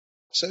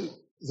So,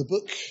 the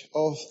book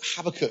of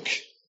Habakkuk.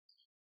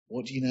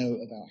 What do you know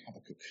about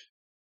Habakkuk?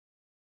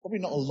 Probably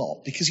not a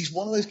lot, because he's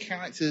one of those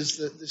characters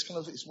that it's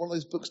one of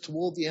those books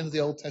toward the end of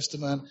the Old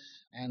Testament,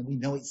 and we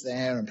know it's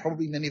there, and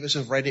probably many of us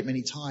have read it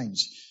many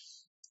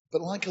times.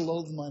 But like a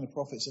lot of the minor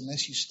prophets,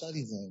 unless you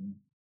study them,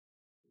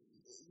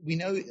 we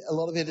know a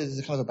lot of it is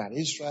kind of about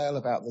Israel,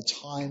 about the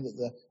time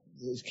that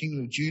the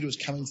kingdom of Judah was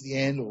coming to the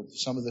end, or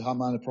some of the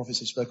minor prophets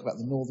they spoke about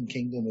the northern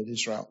kingdom of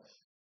Israel.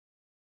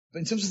 But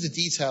in terms of the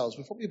details,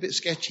 we're probably a bit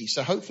sketchy.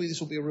 So hopefully this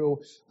will be a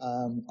real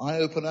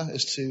eye-opener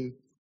as to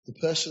the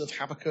person of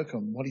Habakkuk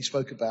and what he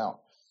spoke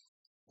about.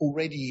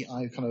 Already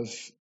I kind of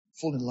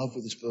fall in love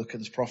with this book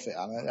and this prophet.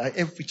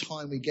 Every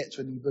time we get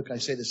to a new book, I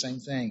say the same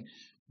thing.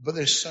 But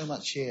there's so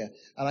much here.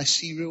 And I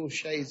see real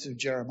shades of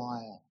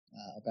Jeremiah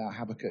about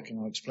Habakkuk, and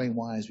I'll explain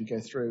why as we go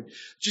through.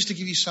 Just to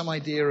give you some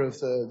idea of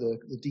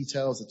the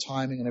details, the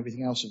timing and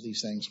everything else of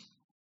these things.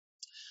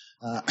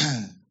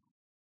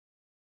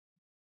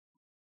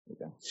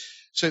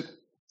 So,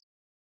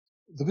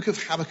 the book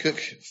of Habakkuk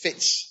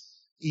fits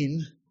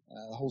in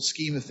the whole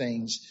scheme of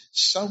things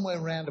somewhere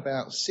around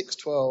about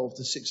 612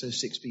 to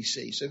 606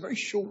 BC. So, a very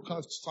short kind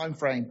of time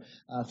frame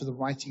for the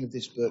writing of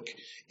this book.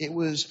 It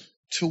was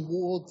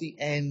toward the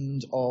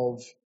end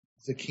of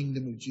the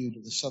kingdom of Judah,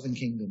 the southern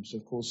kingdom. So,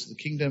 of course, the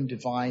kingdom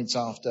divides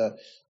after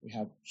we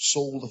have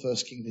Saul, the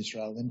first king of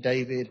Israel, then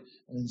David,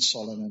 and then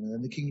Solomon, and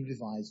then the kingdom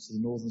divides to the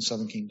northern and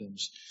southern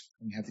kingdoms.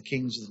 And we have the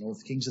kings of the north,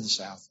 the kings of the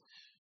south.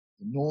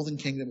 The northern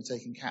kingdom are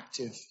taken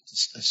captive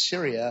to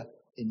Assyria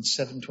in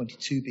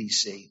 722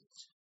 BC.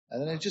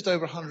 And then just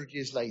over 100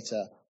 years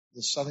later,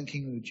 the southern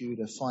kingdom of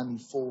Judah finally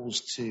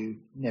falls to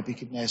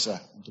Nebuchadnezzar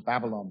and to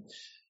Babylon.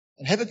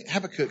 And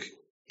Habakkuk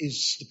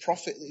is the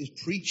prophet that is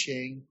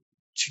preaching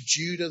to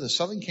Judah, the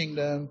southern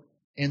kingdom,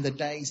 in the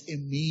days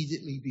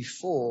immediately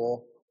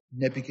before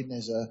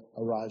Nebuchadnezzar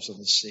arrives on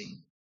the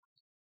scene.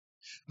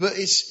 But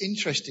it's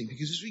interesting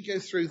because as we go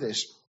through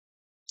this,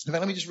 in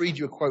fact, let me just read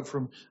you a quote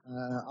from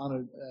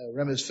Arno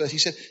Remmers first. He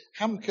said,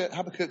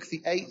 Habakkuk,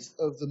 the eighth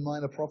of the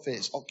minor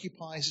prophets,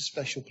 occupies a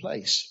special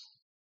place.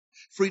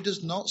 For he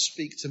does not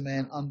speak to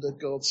men under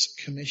God's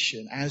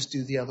commission, as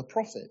do the other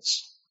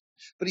prophets.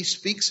 But he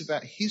speaks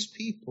about his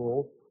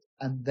people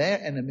and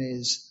their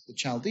enemies, the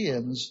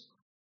Chaldeans,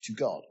 to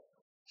God.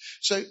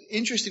 So,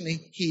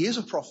 interestingly, he is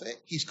a prophet.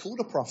 He's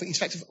called a prophet.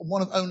 He's in fact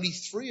one of only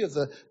 3 of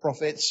the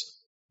prophets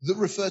that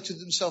refer to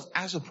themselves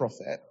as a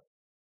prophet.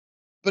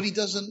 But he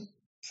doesn't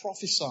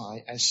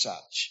prophesy as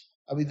such.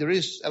 I mean, there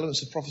is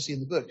elements of prophecy in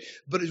the book,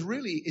 but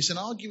it's an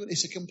argument,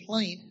 it's a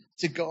complaint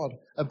to God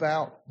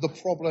about the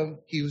problem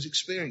he was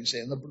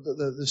experiencing and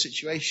the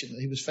situation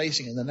that he was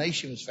facing and the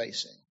nation was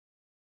facing.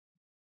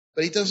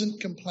 But he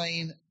doesn't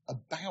complain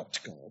about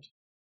God.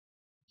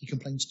 He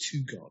complains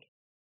to God.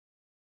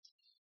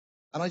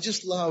 And I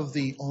just love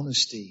the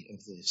honesty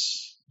of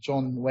this.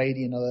 John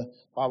Wadey, another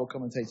Bible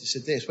commentator,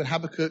 said this: when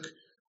Habakkuk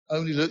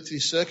only looked at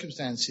his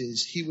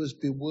circumstances, he was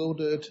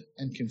bewildered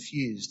and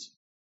confused.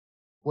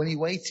 When he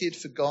waited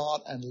for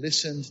God and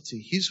listened to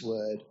his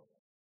word,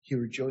 he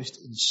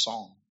rejoiced in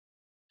song.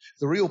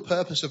 The real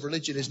purpose of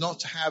religion is not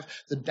to have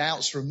the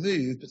doubts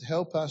removed, but to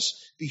help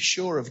us be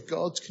sure of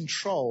God's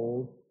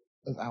control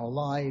of our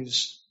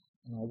lives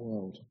and our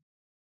world.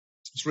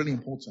 It's really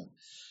important.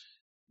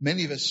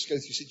 Many of us go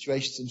through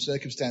situations and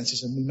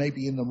circumstances, and we may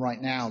be in them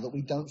right now, that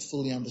we don't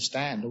fully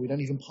understand, or we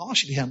don't even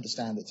partially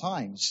understand at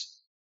times.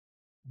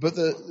 But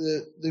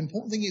the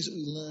important thing is that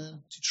we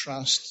learn to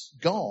trust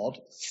God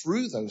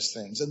through those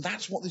things. And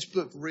that's what this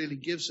book really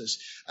gives us.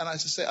 And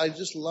as I say, I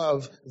just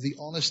love the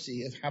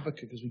honesty of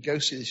Habakkuk. As we go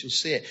through this, you'll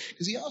see it.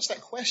 Because he asks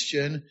that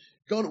question,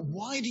 God,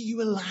 why do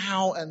you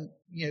allow, and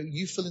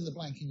you fill in the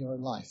blank in your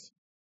own life.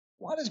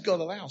 Why does God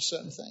allow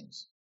certain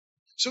things?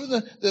 Some of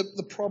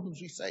the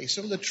problems we face,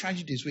 some of the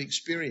tragedies we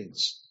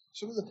experience,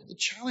 some of the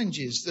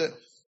challenges that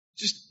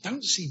just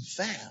don't seem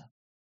fair.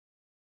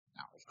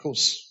 Now, of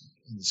course,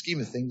 in the scheme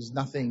of things,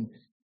 nothing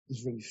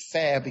is really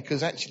fair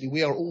because actually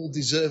we are all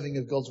deserving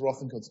of God's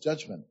wrath and God's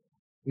judgment.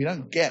 We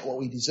don't get what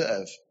we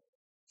deserve.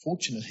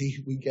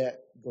 Fortunately, we get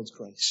God's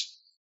grace.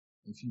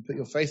 If you put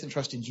your faith and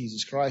trust in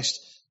Jesus Christ,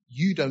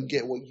 you don't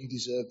get what you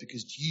deserve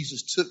because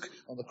Jesus took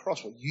on the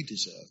cross what you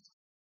deserved.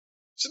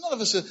 So none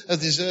of us are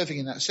deserving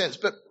in that sense.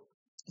 But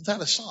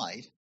that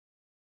aside,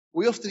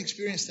 we often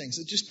experience things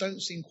that just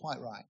don't seem quite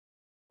right.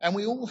 And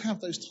we all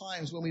have those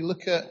times when we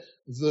look at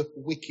the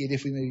wicked,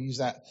 if we may use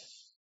that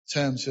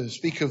term to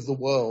speak of the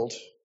world,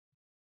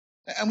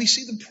 and we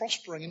see them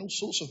prospering in all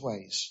sorts of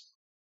ways.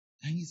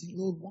 And you think,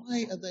 Lord,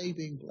 why are they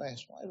being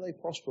blessed? Why are they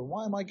prospering?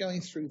 Why am I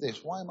going through this?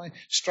 Why am I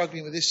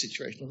struggling with this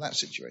situation or that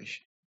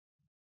situation?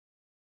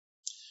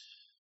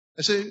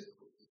 And so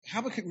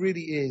Habakkuk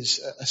really is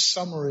a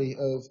summary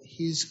of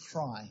his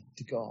cry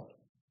to God.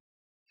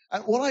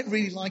 And what I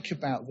really like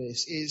about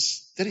this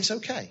is that it's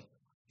okay.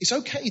 It's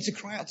okay to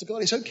cry out to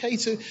God. It's okay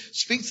to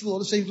speak to the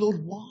Lord and say,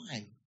 Lord,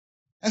 why?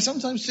 And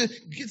sometimes to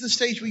get to the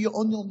stage where you're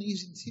on your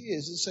knees in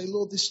tears and say,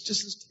 Lord,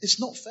 it's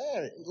not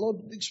fair. Lord,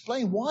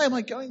 explain, why am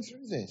I going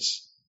through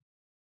this?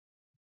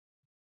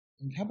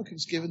 And Habakkuk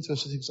is given to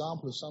us as an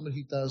example of somebody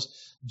who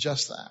does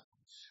just that.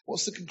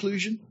 What's the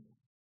conclusion?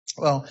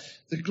 Well,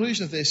 the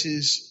conclusion of this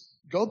is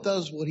God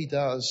does what he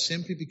does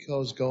simply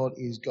because God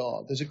is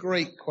God. There's a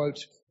great quote,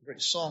 a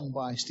great song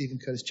by Stephen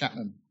Curtis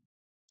Chapman.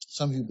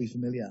 Some of you will be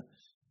familiar.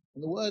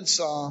 And the words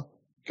are,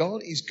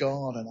 God is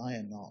God and I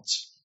am not.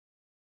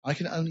 I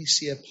can only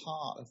see a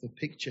part of the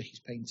picture he's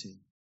painting.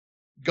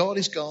 God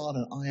is God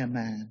and I am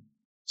man.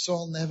 So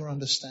I'll never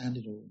understand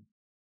it all.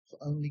 For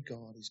only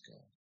God is God.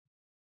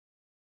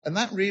 And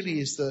that really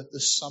is the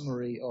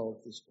summary of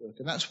this book.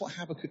 And that's what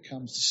Habakkuk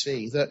comes to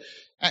see, that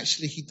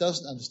actually he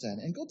doesn't understand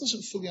it. And God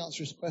doesn't fully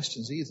answer his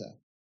questions either.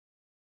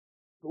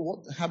 But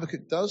what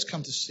Habakkuk does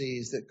come to see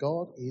is that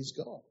God is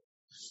God.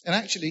 And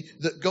actually,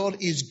 that God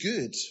is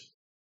good,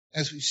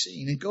 as we've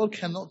seen. And God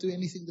cannot do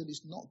anything that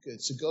is not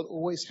good. So God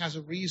always has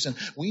a reason.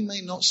 We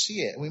may not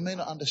see it, we may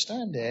not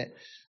understand it,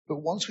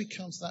 but once we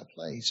come to that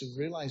place of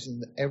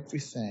realizing that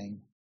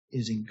everything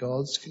is in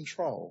God's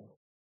control,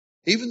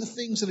 even the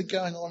things that are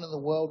going on in the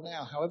world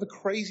now, however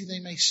crazy they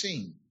may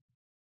seem.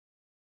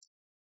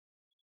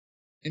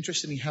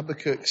 Interestingly,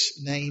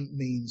 Habakkuk's name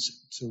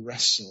means to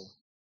wrestle.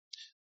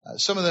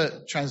 Some of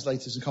the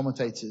translators and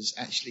commentators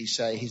actually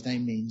say his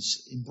name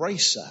means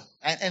embracer.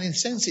 And in a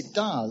sense it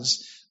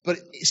does, but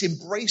it's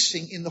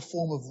embracing in the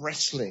form of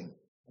wrestling.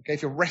 Okay,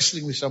 if you're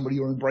wrestling with somebody,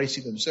 you're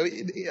embracing them. So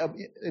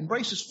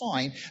embrace is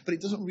fine, but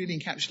it doesn't really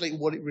encapsulate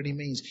what it really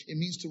means. It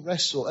means to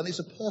wrestle. And it's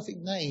a perfect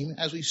name,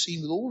 as we've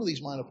seen with all of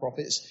these minor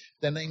prophets.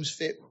 Their names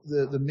fit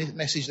the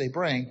message they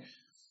bring,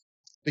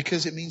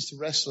 because it means to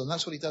wrestle. And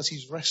that's what he does.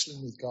 He's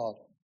wrestling with God.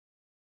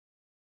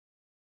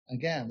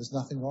 Again, there's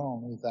nothing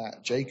wrong with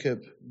that.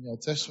 Jacob, in the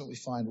Old Testament, we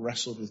find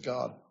wrestled with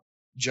God.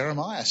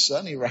 Jeremiah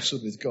certainly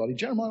wrestled with God.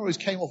 Jeremiah always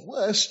came off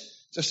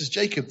worse, just as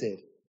Jacob did.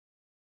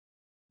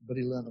 But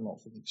he learned a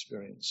lot from the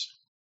experience.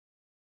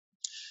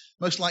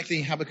 Most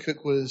likely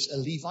Habakkuk was a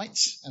Levite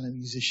and a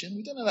musician.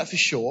 We don't know that for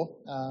sure,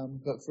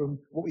 but from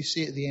what we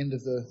see at the end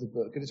of the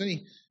book, and it's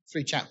only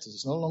 3 chapters,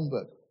 it's not a long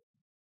book,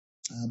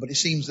 but it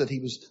seems that he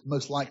was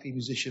most likely a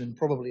musician and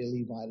probably a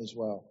Levite as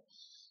well.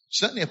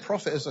 Certainly a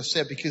prophet, as I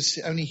said, because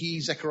only he,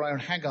 Zechariah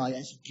and Haggai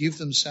actually give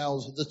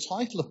themselves the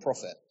title of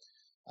prophet.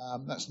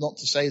 That's not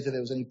to say that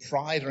there was any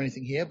pride or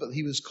anything here, but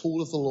he was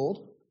called of the Lord,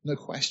 no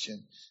question.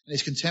 And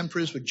his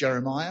contemporaries were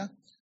Jeremiah,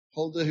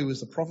 Huldah, who was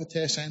the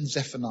prophetess, and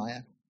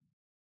Zephaniah.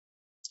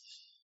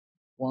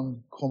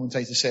 One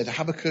commentator said,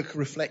 Habakkuk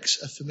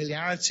reflects a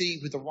familiarity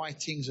with the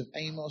writings of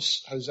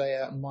Amos,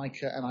 Hosea,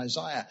 Micah, and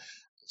Isaiah.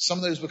 Some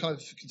of those were kind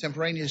of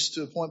contemporaneous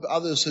to a point, but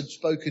others had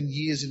spoken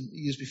years and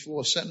years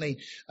before. Certainly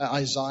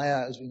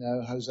Isaiah, as we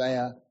know,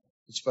 Hosea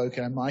had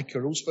spoken, and Micah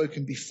had all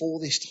spoken before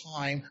this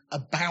time,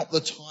 about the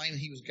time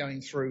he was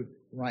going through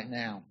right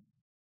now.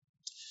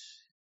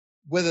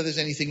 Whether there's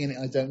anything in it,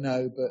 I don't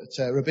know,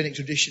 but rabbinic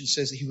tradition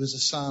says that he was the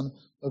son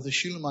of the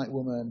Shulamite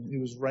woman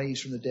who was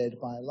raised from the dead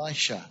by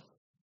Elisha.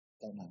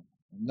 Don't know.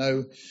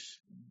 No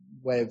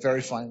way of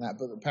verifying that,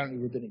 but apparently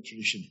rabbinic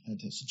tradition had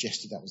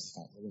suggested that was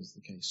the fact, that was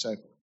the case. So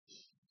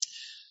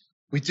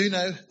we do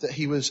know that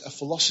he was a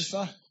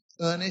philosopher,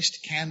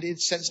 earnest,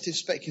 candid, sensitive,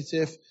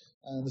 speculative,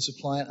 and the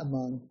suppliant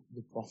among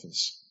the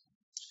prophets.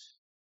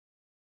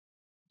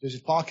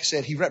 Joseph Parker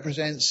said he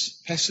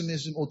represents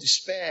pessimism or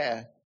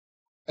despair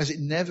as it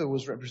never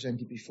was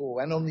represented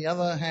before. And on the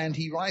other hand,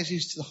 he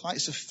rises to the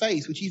heights of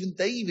faith, which even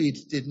David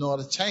did not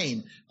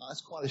attain.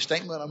 That's quite a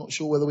statement. I'm not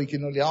sure whether we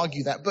can really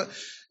argue that, but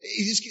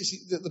it just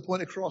gets the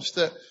point across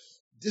that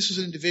this is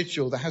an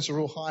individual that has some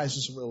real highs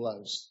and some real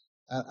lows.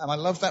 And I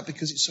love that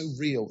because it's so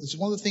real. This is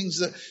one of the things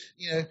that,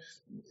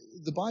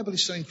 the Bible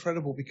is so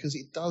incredible because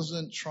it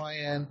doesn't try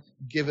and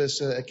give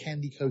us a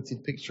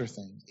candy-coated picture of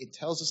things. It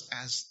tells us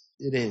as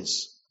it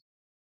is.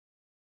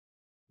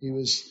 He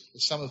was,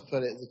 as some have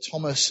put it, the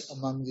Thomas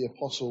among the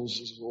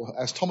apostles.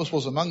 As Thomas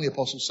was among the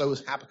apostles, so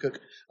was Habakkuk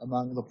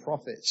among the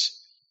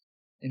prophets.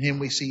 In him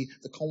we see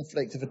the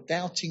conflict of a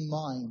doubting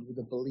mind with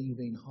a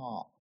believing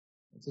heart.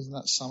 Doesn't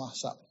that sum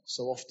us up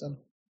so often?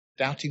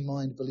 Doubting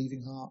mind,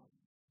 believing heart.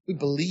 We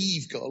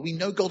believe God. We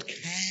know God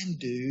can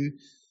do,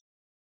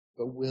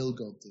 but will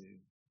God do?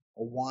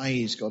 Or why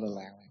is God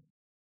allowing?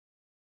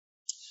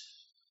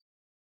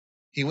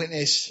 He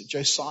witnessed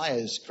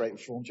Josiah's great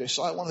reform.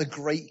 Josiah, one of the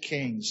great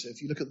kings.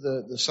 If you look at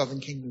the southern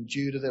kingdom of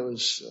Judah, there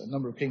was a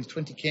number of kings,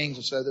 20 kings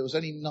or so. There was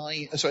only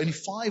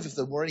 5 of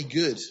them were any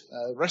good.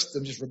 The rest of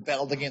them just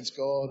rebelled against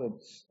God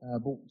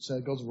and brought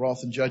God's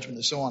wrath and judgment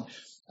and so on.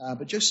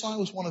 But Josiah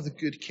was one of the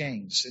good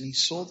kings, and he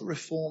saw the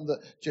reform that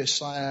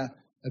Josiah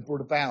had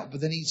brought about,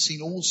 but then he'd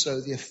seen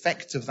also the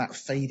effect of that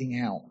fading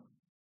out.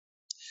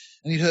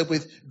 And he'd heard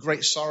with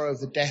great sorrow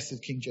of the death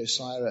of King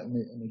Josiah at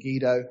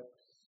Megiddo.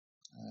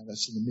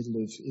 That's in the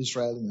middle of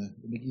Israel, in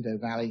the Megiddo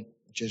Valley,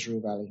 Jezreel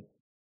Valley.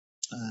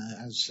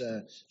 As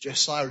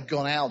Josiah had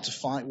gone out to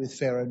fight with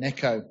Pharaoh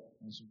Necho.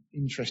 It's an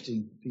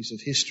interesting piece of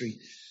history.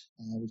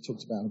 We've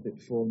talked about it a bit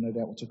before, no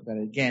doubt we'll talk about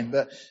it again.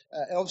 But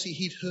obviously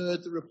he'd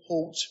heard the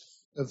report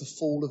of the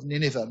fall of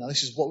Nineveh. Now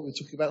this is what we were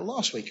talking about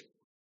last week.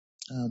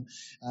 In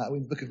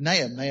the book of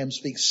Nahum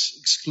speaks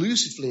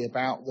exclusively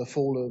about the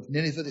fall of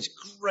Nineveh, this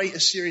great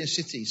Assyrian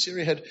city.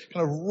 Syria had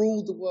kind of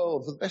ruled the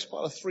world for the best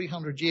part of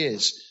 300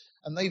 years,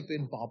 and they've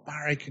been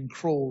barbaric and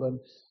cruel. And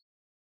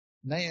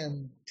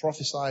Nahum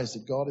prophesies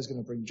that God is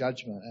going to bring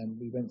judgment, and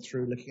we went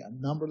through looking at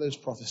a number of those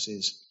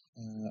prophecies,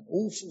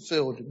 all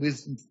fulfilled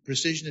with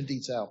precision and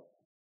detail.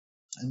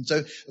 And so,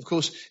 of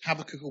course,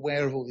 Habakkuk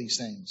aware of all these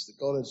things, that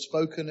God had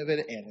spoken of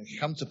it and it had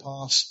come to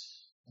pass.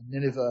 And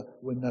Nineveh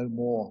were no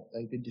more.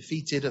 They'd been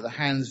defeated at the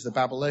hands of the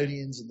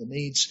Babylonians and the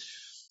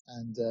Medes.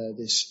 And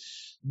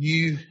this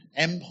new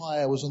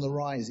empire was on the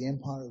rise, the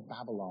empire of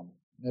Babylon.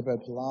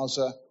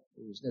 Nebuchadnezzar,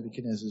 who was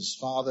Nebuchadnezzar's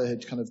father,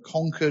 had kind of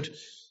conquered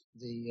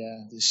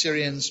the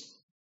Assyrians.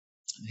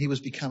 And he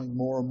was becoming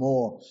more and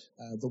more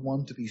the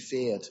one to be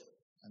feared.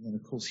 And then,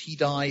 of course, he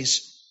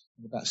dies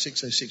in about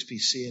 606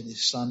 BC, and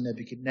his son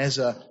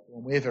Nebuchadnezzar, the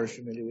one we're very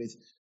familiar with,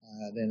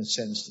 then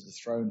ascends to the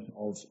throne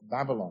of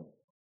Babylon.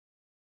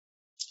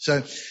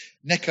 So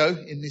Necho,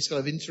 in this kind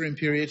of interim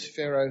period,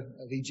 Pharaoh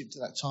of Egypt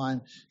at that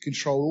time,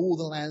 controlled all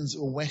the lands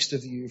that were west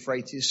of the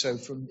Euphrates, so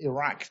from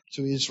Iraq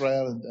to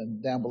Israel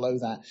and down below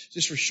that,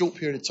 just for a short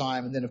period of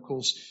time. And then, of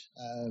course,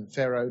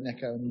 Pharaoh,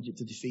 Necho, and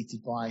Egypt are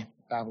defeated by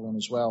Babylon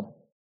as well.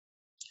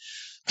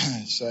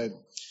 So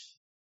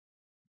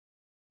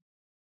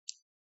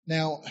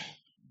now,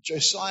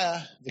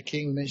 Josiah, the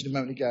king we mentioned a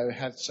moment ago,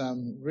 had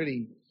some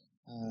really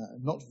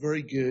not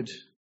very good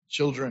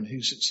children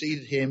who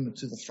succeeded him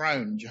to the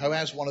throne.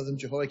 Jehoaz, one of them,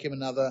 Jehoiakim,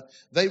 another.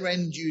 They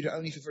reigned Judah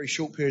only for very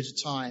short periods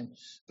of time.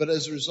 But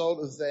as a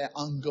result of their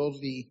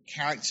ungodly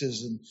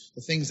characters and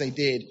the things they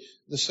did,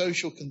 the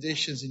social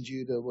conditions in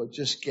Judah were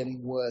just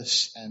getting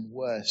worse and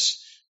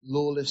worse.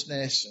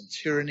 Lawlessness and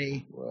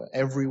tyranny were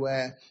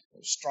everywhere. There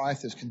was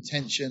strife, there's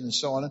contention, and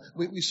so on.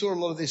 We saw a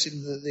lot of this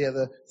in the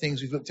other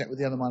things we've looked at with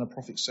the other minor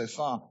prophets so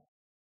far.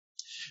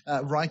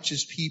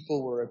 Righteous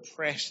people were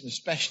oppressed, and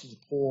especially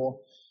the poor.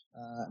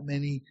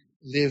 Many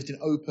lived in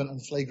open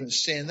and flagrant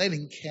sin. They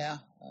didn't care.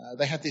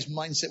 They had this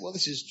mindset, well,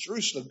 this is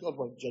Jerusalem. God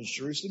won't judge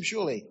Jerusalem,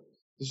 surely.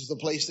 This is the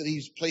place that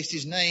he's placed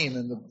his name,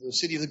 and the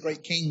city of the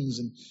great kings.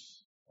 And,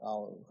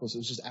 of course, it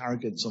was just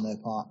arrogance on their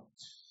part.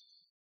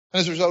 And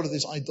as a result of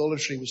this,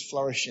 idolatry was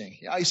flourishing.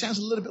 Yeah, it sounds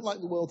a little bit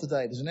like the world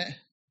today, doesn't it?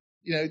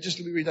 You know, just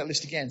let me read that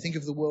list again. Think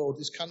of the world,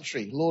 this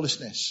country,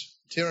 lawlessness,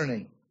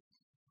 tyranny,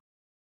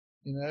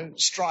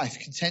 strife,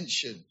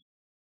 contention,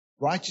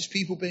 righteous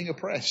people being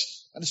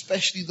oppressed, and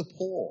especially the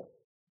poor,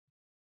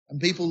 and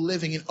people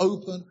living in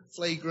open,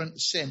 flagrant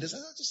sin. Doesn't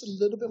that just a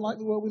little bit like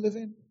the world we live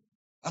in?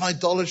 And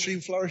idolatry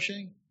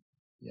flourishing?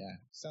 Yeah,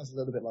 sounds a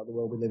little bit like the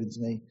world we live in to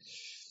me.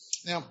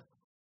 Now,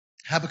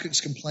 Habakkuk's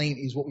complaint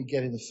is what we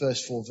get in the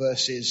first 4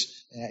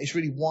 verses. It's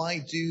really, why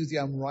do the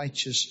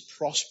unrighteous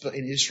prosper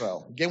in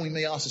Israel? Again, we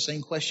may ask the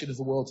same question of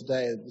the world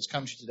today, of this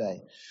country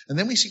today. And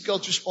then we see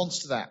God's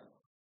response to that.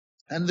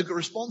 And the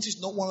response is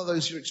not one of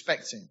those you're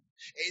expecting.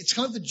 It's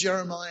kind of the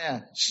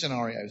Jeremiah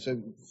scenario. So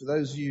for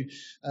those of you,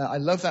 I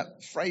love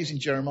that phrase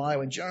in Jeremiah.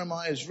 When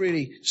Jeremiah is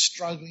really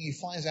struggling, he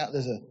finds out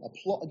there's a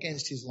plot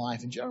against his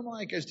life. And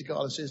Jeremiah goes to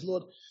God and says,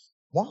 Lord,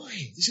 why?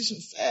 This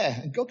isn't fair.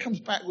 And God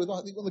comes back with,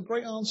 I think, one of the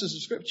great answers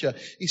of Scripture.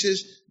 He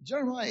says,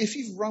 Jeremiah, if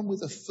you've run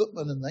with a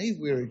footman and they've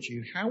wearied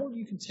you, how will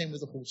you contend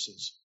with the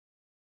horses?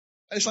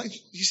 And it's like,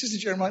 he says to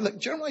Jeremiah, look,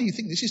 Jeremiah, you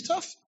think this is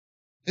tough?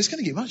 It's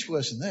going to get much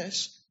worse than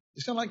this.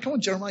 It's kind of like, come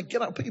on, Jeremiah,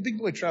 get up, put your big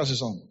boy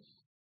trousers on.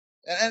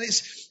 And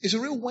it's a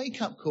real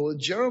wake-up call.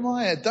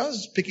 Jeremiah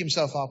does pick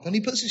himself up, and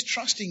he puts his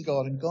trust in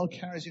God, and God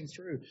carries him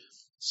through.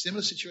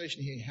 Similar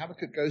situation here.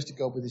 Habakkuk goes to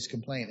God with his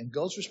complaint, and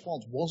God's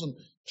response wasn't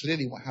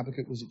clearly what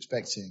Habakkuk was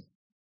expecting.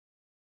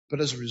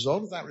 But as a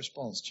result of that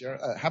response,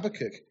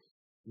 Habakkuk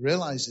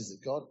realizes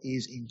that God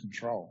is in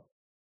control.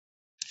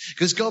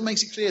 Because God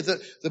makes it clear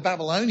that the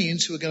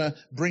Babylonians who are going to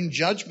bring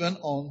judgment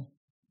on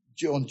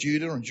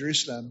Judah and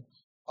Jerusalem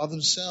are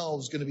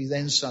themselves going to be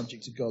then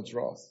subject to God's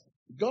wrath.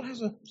 God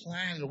has a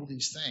plan in all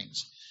these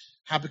things.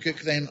 Habakkuk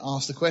then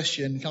asks the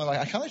question, kind of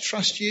like, can I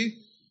trust you?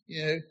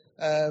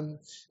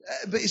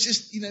 But it's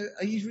just,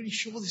 are you really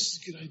sure this is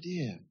a good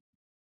idea?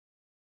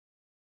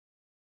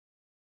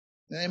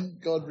 Then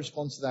God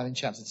responds to that in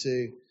chapter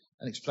 2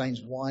 and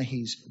explains why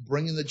he's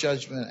bringing the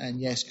judgment.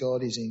 And yes,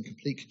 God is in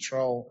complete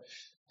control.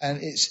 And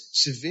it's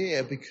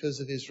severe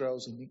because of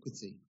Israel's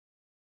iniquity.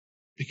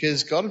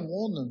 Because God had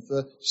warned them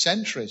for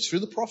centuries through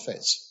the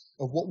prophets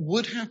of what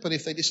would happen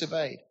if they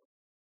disobeyed.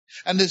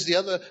 And there's the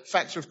other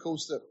factor, of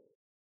course, that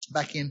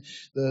back in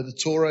the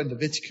Torah and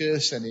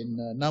Leviticus and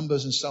in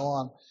Numbers and so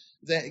on,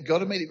 that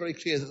God had made it very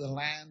clear that the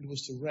land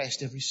was to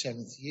rest every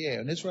 7th year.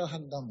 And Israel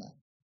hadn't done that.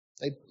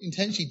 They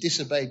intentionally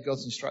disobeyed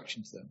God's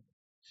instruction to them.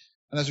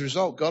 And as a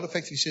result, God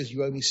effectively says,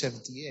 you owe me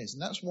 70 years.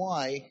 And that's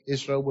why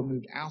Israel were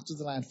moved out of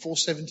the land for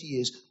 70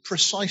 years,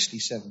 precisely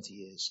 70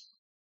 years.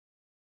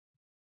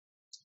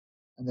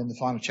 And then the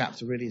final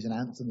chapter really is an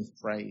anthem of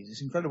praise.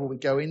 It's incredible. We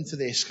go into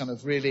this kind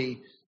of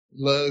really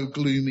low,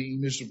 gloomy,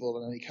 miserable,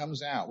 and then he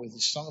comes out with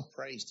this song of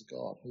praise to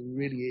God, who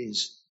really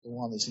is the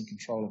one that's in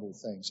control of all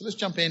things. So let's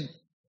jump in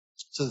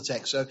to the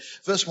text. So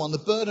verse 1, the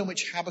burden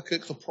which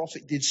Habakkuk the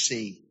prophet did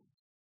see.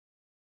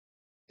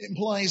 It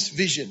implies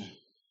vision.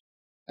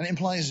 And it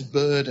implies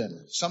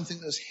burden, something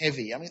that's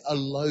heavy. I mean, a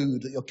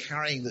load that you're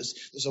carrying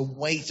there's a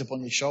weight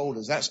upon your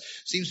shoulders. That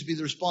seems to be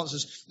the response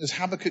as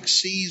Habakkuk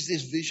sees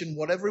this vision,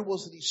 whatever it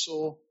was that he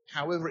saw,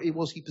 however it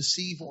was he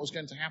perceived what was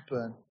going to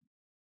happen.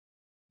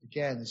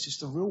 Again, it's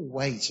just a real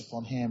weight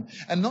upon him.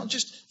 And not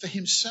just for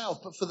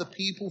himself, but for the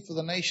people, for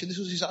the nation. This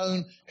was his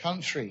own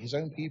country, his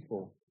own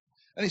people.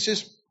 And it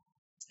says,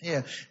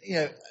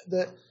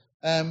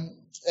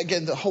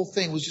 again, the whole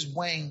thing was just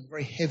weighing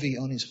very heavy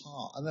on his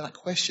heart. And then that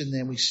question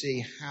then we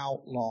see,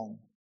 how long?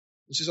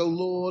 It says, "O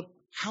Lord,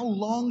 how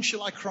long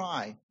shall I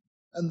cry,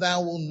 and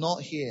thou wilt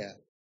not hear?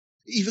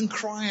 Even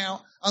cry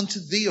out unto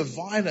thee of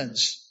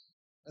violence,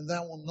 and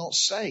thou wilt not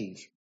save."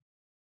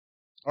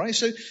 All right,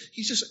 so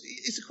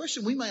it's a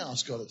question we may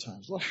ask God at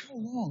times. Lord, how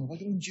long have I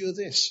got to endure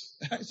this?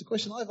 It's the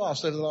question I've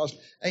asked over the last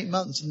 8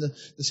 months in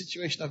the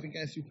situation I've been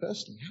going through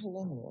personally. How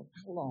long, Lord?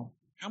 How long?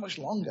 How much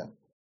longer?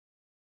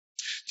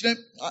 Do you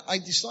know, I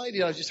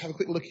decided I'd just have a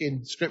quick look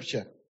in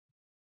Scripture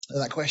at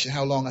that question,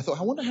 how long. I thought,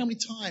 I wonder how many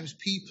times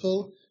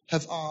people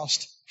have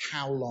asked,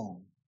 how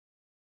long?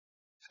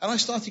 And I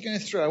started going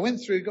through. I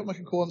went through, got my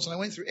concordance, and I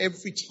went through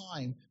every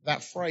time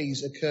that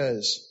phrase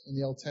occurs in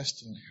the Old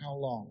Testament, how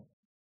long?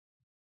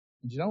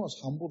 And do you know I was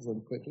humbled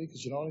really quickly?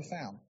 Because you know what I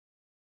found?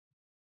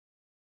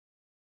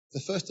 The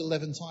first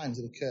 11 times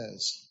it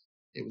occurs,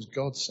 it was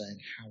God saying,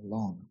 how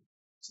long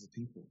to the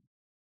people?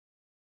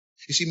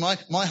 You see,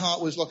 my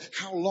heart was like,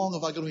 how long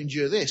have I got to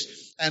endure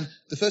this? And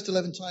the first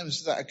 11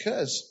 times that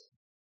occurs,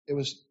 it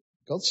was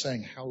God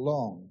saying, how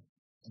long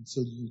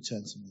until you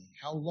turn to me?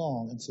 How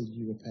long until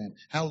you repent?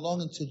 How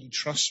long until you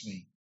trust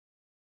me?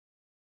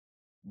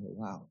 I went,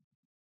 wow.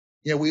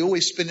 Yeah, we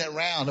always spin it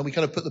around and we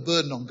kind of put the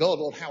burden on God.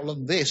 Lord, how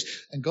long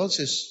this? And God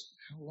says,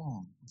 how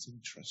long until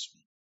you trust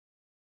me?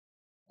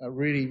 That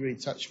really, really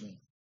touched me.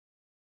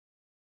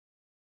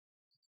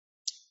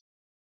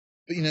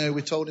 But you know,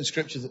 we're told in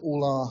Scripture that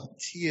all our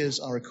tears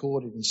are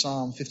recorded in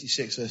Psalm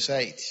 56 verse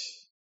 8. It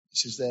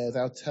says there,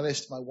 "Thou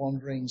tellest my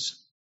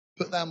wanderings,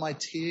 put thou my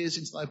tears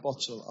into thy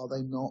bottle, are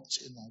they not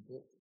in thy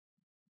book?"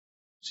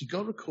 See,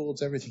 God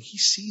records everything. He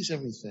sees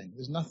everything.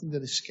 There's nothing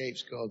that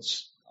escapes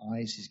God's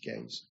eyes, his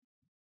gaze.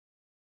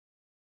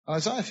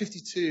 Isaiah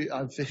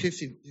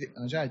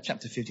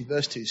chapter 50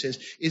 verse 2 says,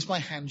 "Is my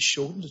hand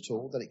shortened at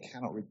all that it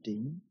cannot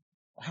redeem?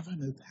 Or have I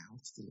no power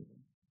to deliver?"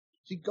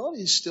 See, God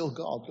is still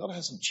God. God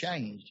hasn't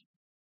changed.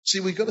 See,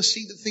 we've got to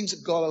see the things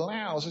that God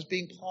allows as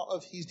being part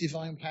of his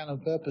divine plan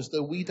and purpose,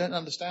 though we don't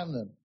understand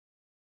them.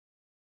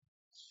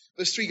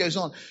 Verse 3 goes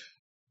on,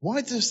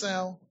 "Why dost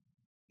thou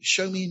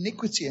show me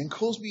iniquity and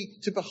cause me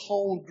to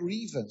behold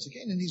grievance?"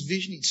 Again, in his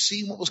vision, he'd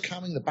seen what was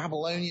coming, the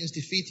Babylonians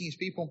defeating his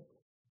people.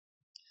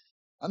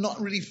 And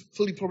not really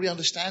fully probably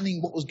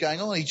understanding what was going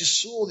on. He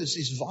just saw this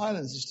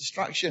violence, this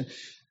destruction.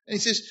 And he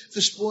says,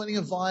 "The spoiling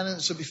of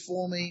violence are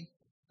before me,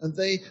 and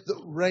they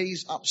that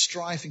raise up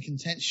strife and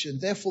contention.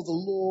 Therefore the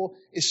law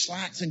is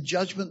slacked, and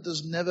judgment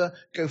does never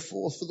go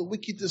forth. For the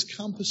wicked does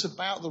compass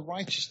about the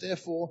righteous,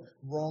 therefore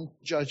wrong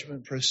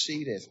judgment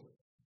proceedeth."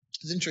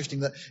 It's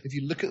interesting that if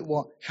you look at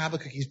what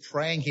Habakkuk is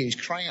praying here, he's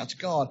crying out to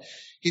God.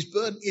 His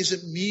burden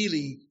isn't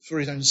merely for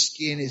his own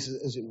skin, as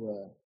it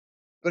were.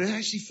 But it's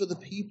actually for the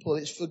people.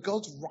 It's for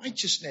God's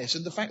righteousness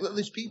and the fact that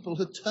these people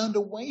had turned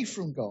away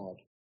from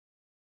God.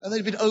 And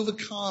they've been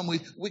overcome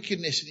with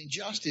wickedness and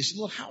injustice. And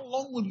Lord, how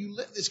long will you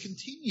let this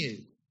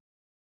continue?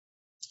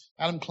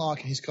 Adam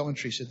Clark in his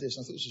commentary said this,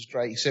 and I thought this was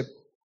great. He said,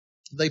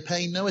 "They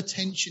pay no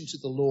attention to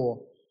the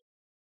law.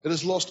 It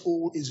has lost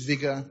all its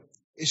vigor,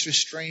 its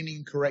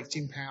restraining,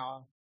 correcting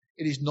power.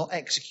 It is not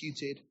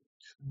executed.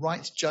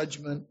 Right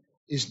judgment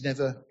is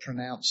never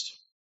pronounced.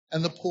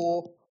 And the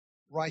poor,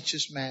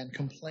 righteous man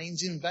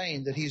complains in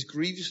vain that he is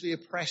grievously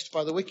oppressed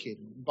by the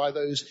wicked, by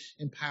those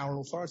in power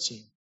and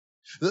authority.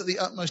 That the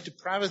utmost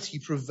depravity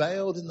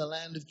prevailed in the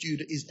land of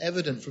Judah is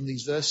evident from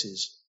these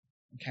verses.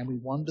 And can we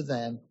wonder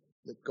then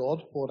that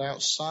God poured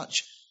out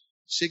such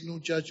signal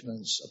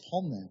judgments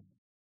upon them?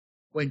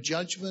 When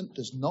judgment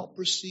does not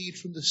proceed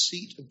from the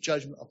seat of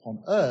judgment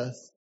upon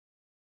earth,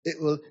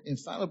 it will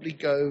infallibly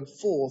go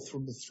forth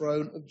from the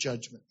throne of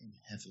judgment in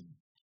heaven."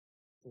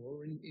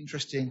 What an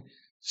interesting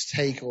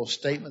take or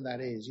statement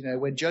that is. You know,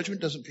 when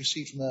judgment doesn't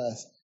proceed from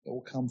earth, it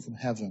will come from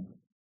heaven.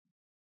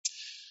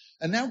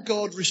 And now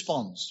God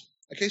responds.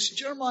 Okay, so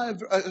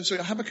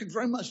Habakkuk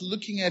very much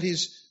looking at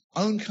his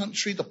own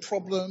country, the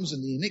problems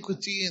and the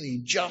iniquity and the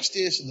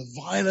injustice and the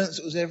violence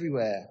that was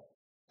everywhere.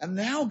 And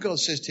now God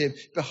says to him,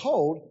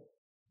 "Behold,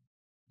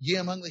 ye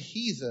among the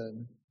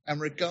heathen, and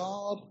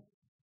regard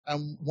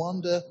and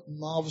wonder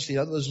marvelously."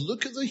 In other words,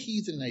 look at the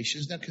heathen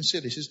nations. Now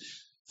consider this.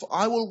 "For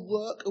I will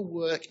work a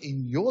work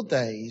in your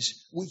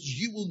days which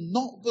you will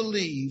not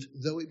believe,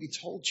 though it be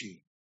told you."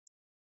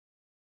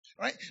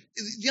 Right?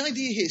 The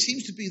idea here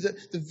seems to be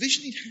that the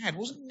vision he'd had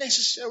wasn't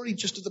necessarily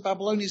just of the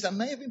Babylonians. That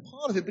may have been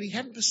part of it, but he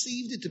hadn't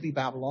perceived it to be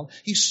Babylon.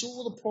 He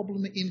saw the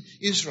problem in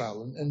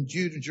Israel and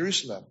Judah and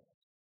Jerusalem.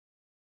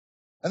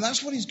 And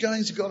that's what he's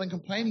going to God and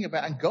complaining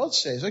about. And God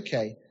says,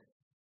 "Okay,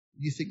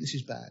 you think this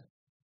is bad.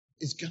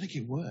 it's going to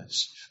get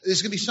worse.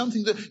 There's going to be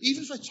something that,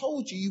 even if I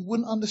told you, you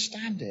wouldn't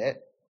understand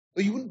it,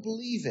 or you wouldn't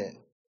believe it.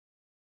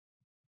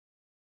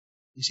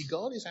 You see,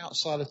 God is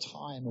outside of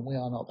time and we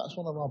are not. That's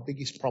one of our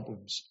biggest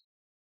problems.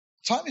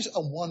 Time is a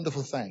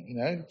wonderful thing, you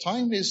know.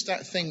 Time is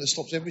that thing that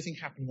stops everything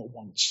happening at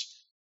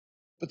once.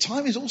 But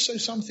time is also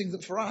something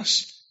that for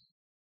us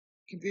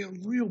can be a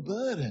real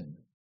burden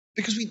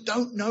because we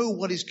don't know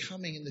what is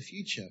coming in the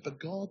future, but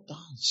God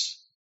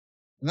does.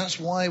 And that's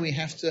why we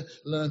have to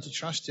learn to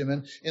trust him.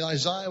 And in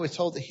Isaiah, we're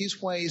told that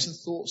his ways and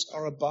thoughts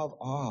are above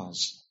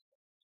ours.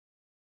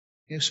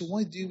 You know, so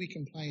why do we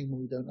complain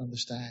when we don't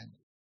understand?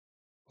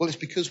 Well, it's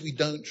because we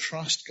don't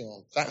trust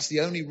God. That's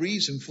the only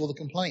reason for the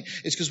complaint.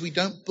 It's because we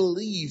don't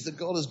believe that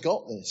God has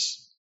got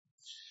this.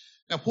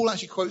 Now, Paul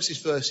actually quotes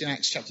this verse in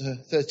Acts chapter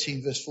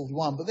 13, verse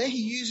 41, but there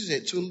he uses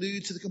it to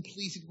allude to the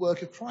completed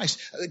work of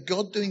Christ,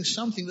 God doing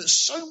something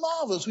that's so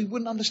marvelous we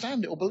wouldn't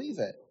understand it or believe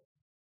it.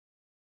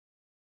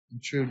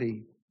 And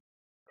truly,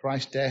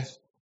 Christ's death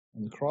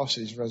on the cross,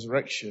 his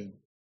resurrection,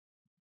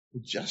 were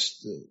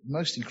just the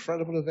most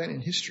incredible event in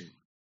history.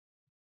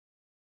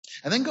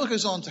 And then God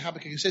goes on to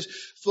Habakkuk and says,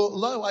 for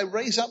lo, I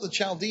raise up the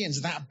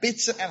Chaldeans, that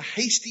bitter and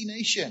hasty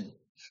nation,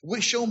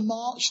 which shall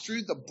march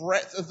through the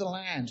breadth of the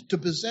land to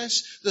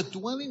possess the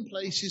dwelling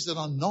places that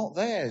are not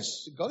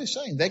theirs. So God is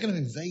saying they're going to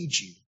invade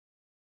you.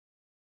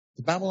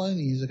 The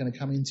Babylonians are going to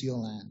come into your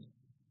land.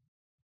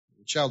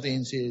 The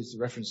Chaldeans here is the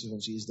reference,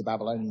 obviously, is the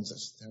Babylonians.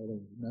 That's how they're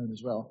known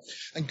as well.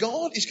 And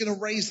God is going to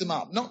raise them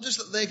up. Not just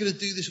that they're going to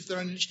do this with their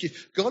own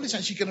initiative. God is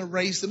actually going to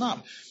raise them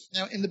up.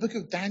 Now, in the book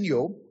of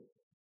Daniel,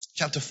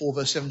 chapter 4,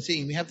 verse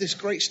 17, we have this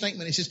great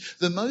statement. It says,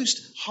 the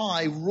Most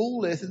High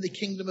ruleth in the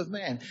kingdom of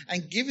man,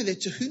 and giveth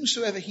it to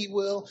whomsoever he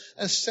will,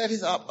 and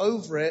setteth up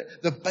over it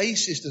the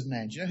basest of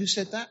men. Do you know who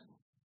said that?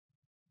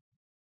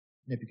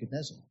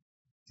 Nebuchadnezzar,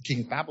 the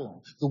king of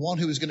Babylon. The one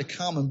who was going to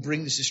come and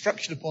bring this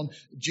destruction upon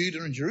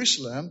Judah and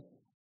Jerusalem,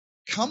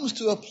 comes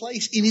to a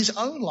place in his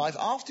own life,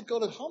 after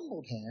God had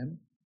humbled him,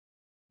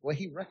 where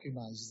he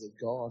recognizes that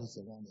God is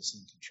the one that's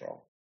in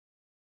control.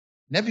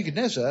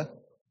 Nebuchadnezzar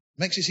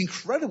makes this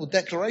incredible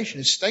declaration,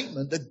 a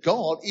statement that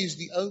God is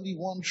the only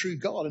one true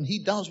God and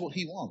he does what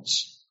he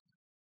wants.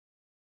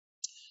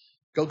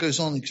 God goes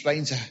on and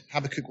explains to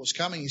Habakkuk what's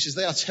coming. He says,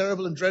 they are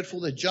terrible and dreadful,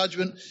 their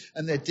judgment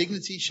and their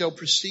dignity shall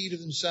proceed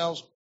of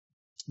themselves.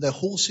 Their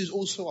horses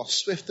also are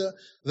swifter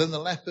than the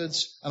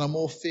leopards and are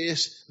more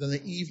fierce than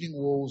the evening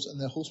wolves, and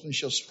their horsemen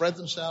shall spread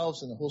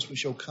themselves, and the horsemen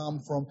shall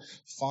come from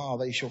far.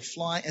 They shall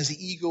fly as the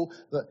eagle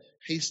that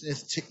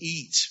hasteneth to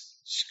eat.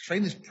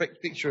 Creating this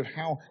picture of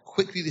how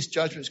quickly this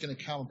judgment is going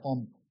to come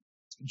upon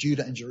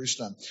Judah and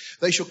Jerusalem.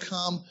 They shall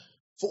come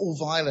for all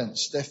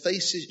violence. Their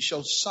faces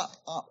shall suck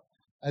up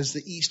as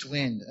the east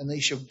wind, and they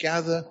shall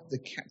gather the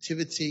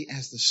captivity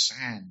as the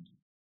sand.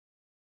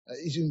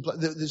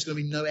 There's going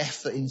to be no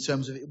effort in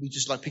terms of it. It'll be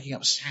just like picking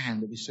up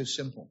sand. It'll be so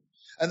simple.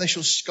 And they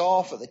shall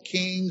scoff at the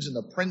kings, and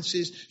the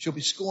princes shall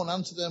be scorned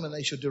unto them, and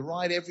they shall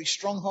deride every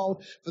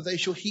stronghold, for they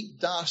shall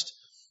heap dust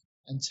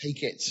and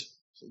take it.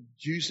 So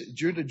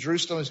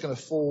Jerusalem is going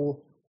to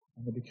fall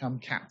and they become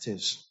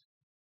captives.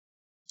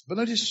 But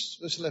notice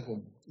verse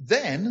 11.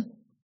 Then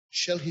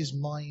shall his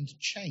mind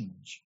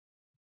change,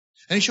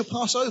 and he shall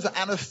pass over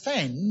and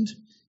offend,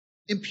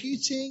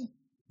 imputing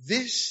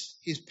this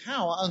his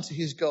power unto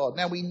his God.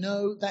 Now we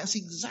know that's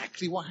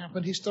exactly what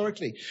happened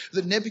historically.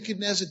 That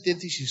Nebuchadnezzar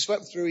did this. He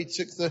swept through. He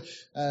took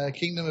the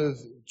kingdom of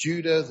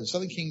Judah, the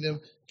southern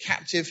kingdom,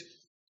 captive.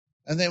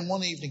 And then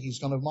one evening he's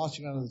kind of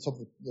marching around on the top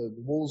of the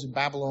walls in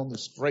Babylon,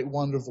 this great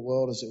wonder of the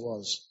world as it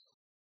was,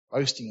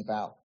 boasting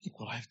about, look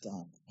what I've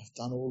done. I've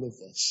done all of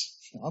this.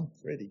 I'm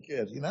pretty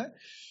good, you know.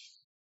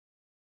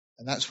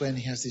 And that's when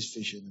he has this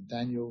vision. And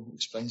Daniel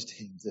explains to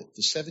him that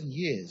for 7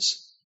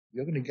 years,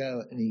 you're going to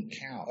go and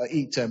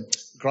eat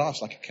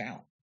grass like a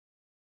cow.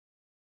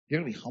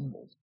 You're going to be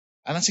humbled.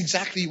 And that's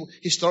exactly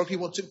historically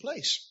what took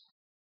place.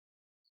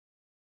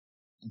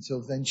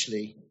 Until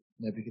eventually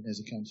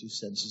Nebuchadnezzar came to his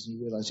senses and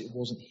he realized it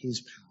wasn't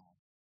his power.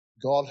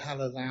 God had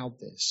allowed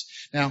this.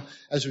 Now,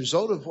 as a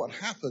result of what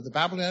happened, the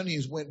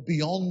Babylonians went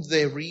beyond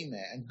their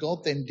remit, and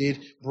God then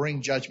did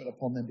bring judgment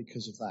upon them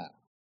because of that.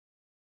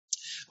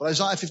 Well,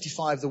 Isaiah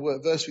 55, the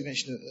verse we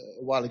mentioned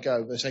a while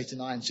ago, verse 8 to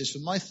 9, says, for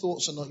my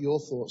thoughts are not your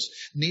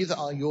thoughts, neither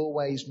are your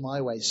ways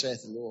my ways,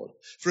 saith the Lord.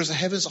 For as the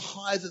heavens are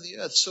higher than the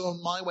earth, so are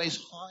my ways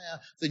higher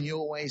than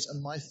your ways,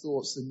 and my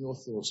thoughts than your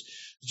thoughts.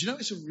 Did you know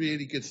it's a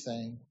really good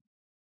thing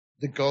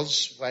that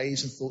God's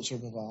ways and thoughts are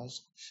above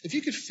ours? If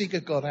you could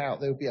figure God out,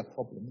 there would be a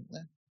problem, wouldn't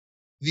there?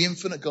 The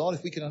infinite God,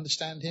 if we could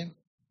understand him,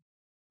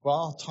 for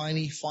our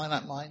tiny,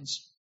 finite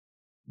minds,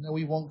 no,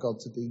 we want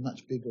God to be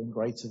much bigger and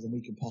greater than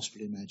we can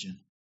possibly imagine.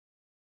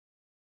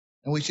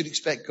 And we should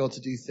expect God to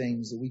do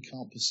things that we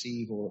can't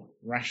perceive or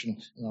rational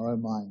in our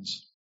own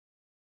minds.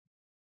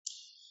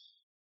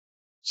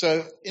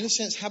 So, in a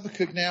sense,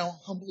 Habakkuk now,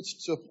 humbled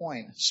to a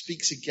point,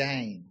 speaks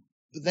again.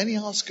 But then he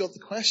asks God the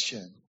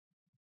question.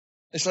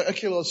 It's like,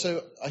 okay, Lord,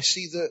 so I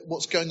see that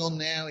what's going on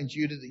now in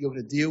Judah, that you're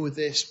going to deal with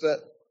this, but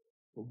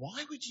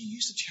why would you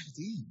use the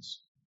Chaldeans?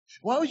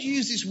 Why would you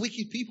use these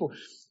wicked people?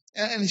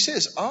 And he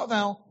says, art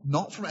thou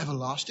not from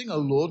everlasting, O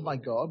Lord my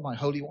God, my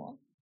Holy One?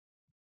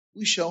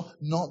 We shall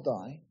not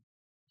die.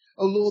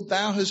 O Lord,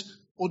 thou hast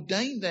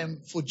ordained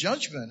them for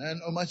judgment,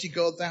 and Almighty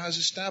God, thou hast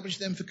established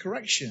them for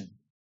correction.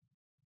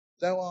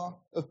 Thou art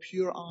of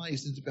pure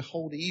eyes than to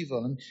behold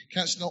evil, and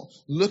canst not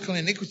look on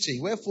iniquity.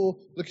 Wherefore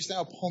lookest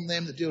thou upon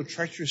them that deal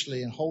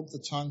treacherously, and hold the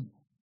tongue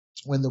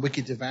when the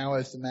wicked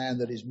devoureth the man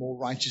that is more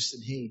righteous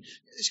than he?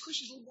 This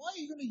question is, why are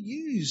you going to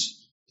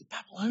use the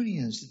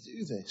Babylonians to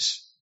do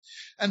this?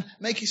 And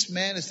makest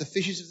men as the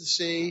fishes of the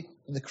sea,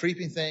 and the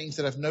creeping things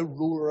that have no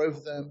ruler over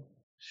them.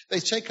 They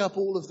take up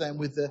all of them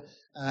with the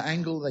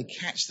angle, they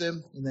catch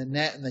them in their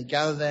net, and they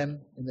gather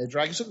them in their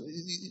drag.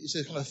 It's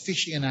a kind of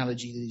fishing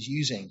analogy that he's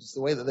using. It's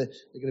the way that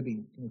they're going to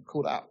be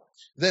caught up.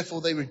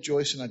 Therefore they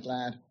rejoice and are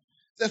glad.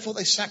 Therefore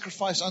they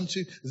sacrifice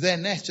unto their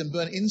net and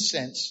burn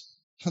incense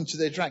unto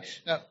their drag.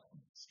 Now,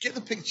 get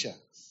the picture.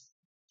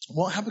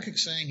 What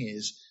Habakkuk's saying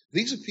is,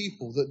 these are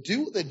people that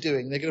do what they're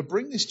doing. They're going to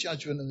bring this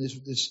judgment and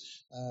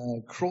this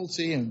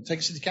cruelty and take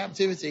us into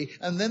captivity,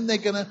 and then they're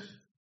going to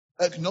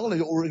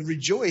acknowledge or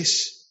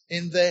rejoice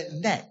in their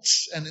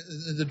nets and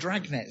the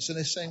drag nets. And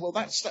they're saying, well,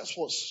 that's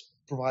what's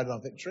provided our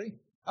victory.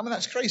 I mean,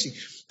 that's crazy.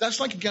 That's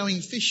like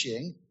going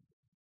fishing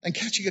and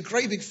catching a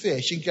great big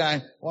fish and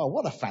going, wow,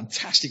 what a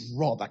fantastic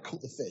rod that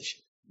caught the fish.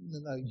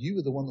 No, you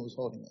were the one that was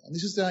holding it. And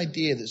this is the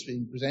idea that's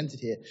being presented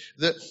here,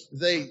 that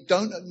they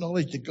don't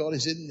acknowledge that God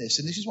is in this.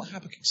 And this is what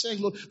Habakkuk's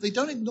saying, Lord, they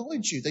don't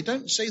acknowledge you. They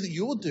don't say that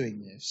you're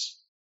doing this.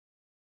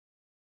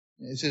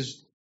 It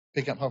says,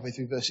 pick up halfway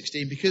through verse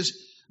 16, because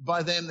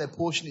by them their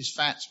portion is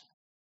fat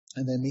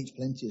and their meat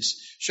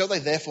plenteous. Shall they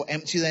therefore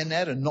empty their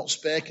net and not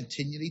spare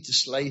continually to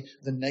slay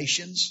the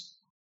nations?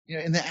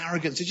 In their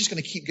arrogance, they're just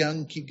going to keep going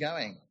and keep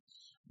going.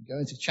 Go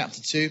into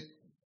chapter 2.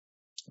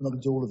 I'm not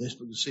going to do all of this,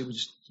 but you'll see we'll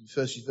just do the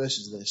first few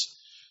verses of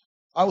this.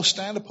 I will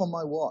stand upon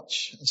my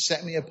watch and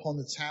set me upon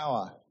the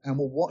tower, and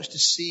will watch to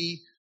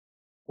see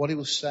what he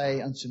will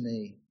say unto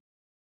me,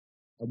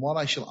 and what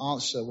I shall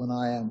answer when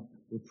I am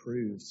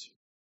reproved.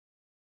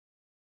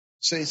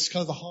 So it's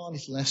kind of the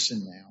hardest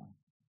lesson now.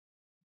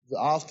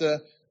 That after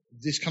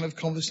this kind of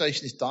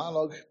conversation, this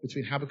dialogue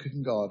between Habakkuk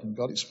and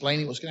God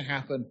explaining what's going to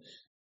happen,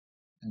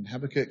 and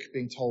Habakkuk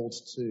being told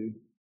to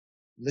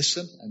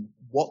listen and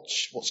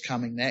watch what's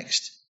coming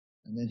next,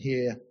 and then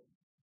hear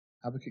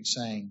Habakkuk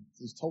saying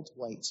he's told to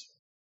wait.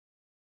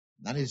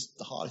 And that is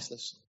the hardest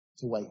lesson,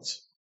 to wait.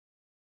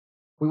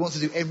 We want to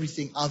do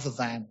everything other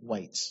than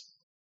wait.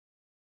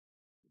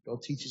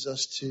 God teaches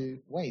us to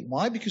wait.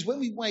 Why? Because when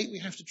we wait, we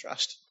have to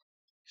trust.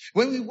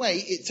 When we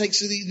wait, it takes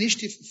the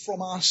initiative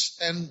from us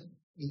and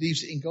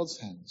leaves it in God's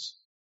hands.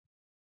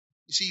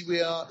 You see,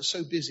 we are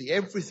so busy.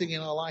 Everything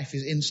in our life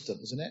is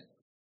instant, isn't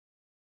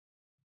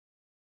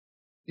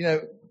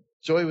it?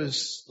 Joy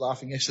was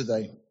laughing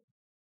yesterday.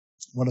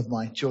 One of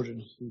my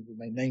children, who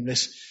remain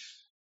nameless,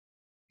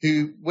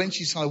 who, when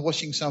she's kind of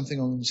watching something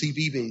on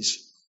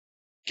CBeebies,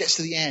 gets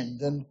to the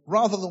end, and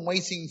rather than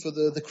waiting for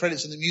the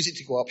credits and the music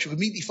to go up, she'll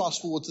immediately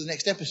fast forward to the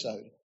next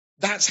episode.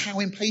 That's how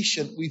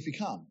impatient we've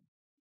become.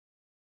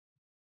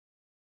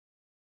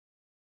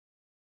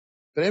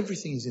 But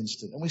everything is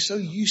instant, and we're so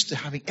used to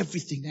having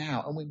everything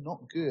now, and we're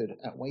not good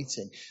at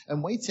waiting.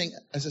 And waiting,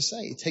 as I say,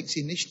 it takes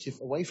the initiative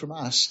away from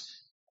us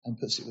and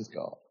puts it with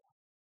God.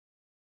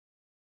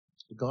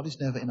 But God is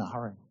never in a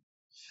hurry.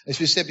 As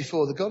we said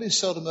before, the God is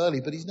seldom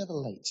early, but he's never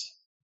late.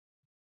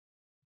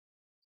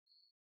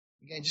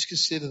 Again, just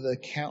consider the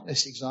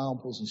countless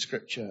examples in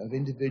Scripture of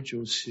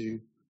individuals who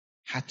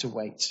had to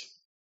wait.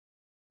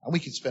 And we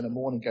could spend a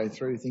morning going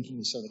through thinking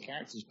of some of the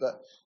characters,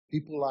 but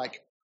people like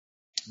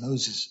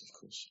Moses,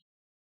 of course.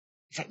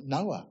 In fact,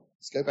 Noah,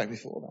 let's go back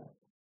before that.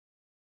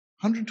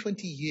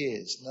 120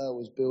 years Noah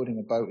was building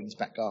a boat in his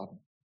back garden.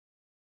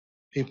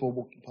 People were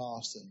walking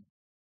past and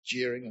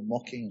jeering and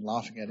mocking and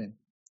laughing at him.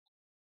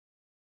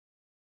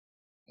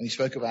 And he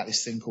spoke about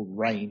this thing called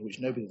rain, which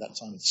nobody at that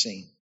time had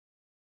seen.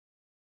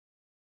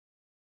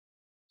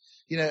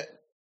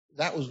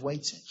 That was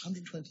waiting,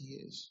 120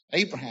 years.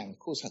 Abraham, of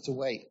course, had to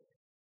wait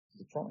for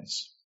the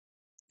promise.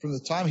 From the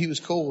time he was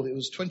called, it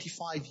was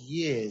 25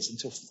 years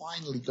until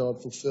finally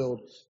God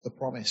fulfilled the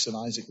promise and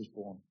Isaac was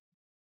born.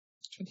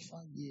 25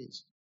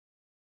 years.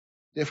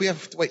 If we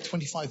have to wait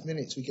 25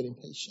 minutes, we get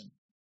impatient.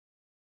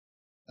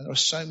 And there are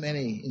so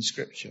many in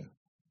Scripture.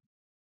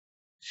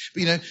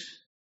 But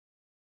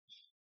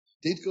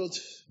did God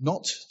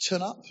not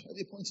turn up at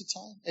the appointed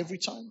time every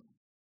time?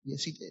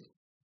 Yes, he did.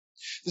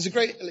 There's a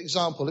great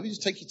example. Let me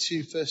just take you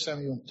to 1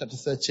 Samuel chapter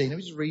 13. Let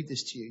me just read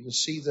this to you. You'll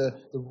see the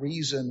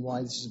reason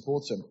why this is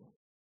important.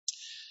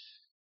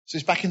 So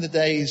it's back in the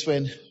days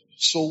when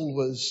Saul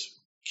was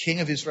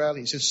king of Israel.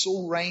 It says,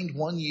 Saul reigned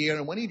 1 year,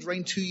 and when he'd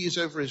reigned 2 years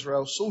over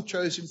Israel, Saul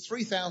chose him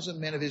 3,000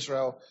 men of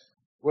Israel,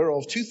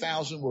 whereof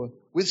 2,000 were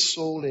with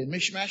Saul in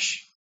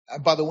Michmash.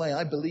 By the way,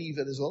 I believe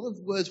that there's a lot of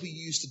words we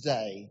use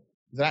today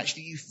that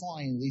actually you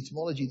find the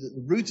etymology, that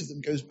the root of them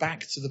goes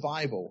back to the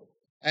Bible.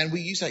 And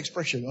we use that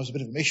expression, it was a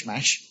bit of a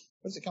mishmash.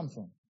 Where does it come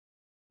from?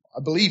 I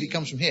believe it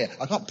comes from here.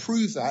 I can't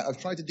prove that. I've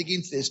tried to dig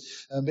into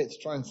this a bit to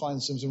try and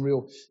find some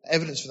real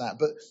evidence for that.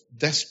 But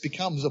this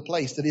becomes a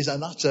place that is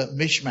an utter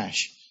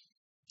mishmash.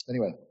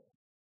 Anyway,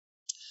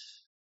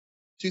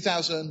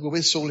 2,000 were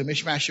with Saul in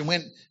Mishmash and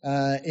went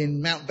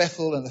in Mount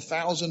Bethel, and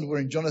 1,000 were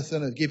in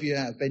Jonathan of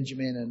Gibeah of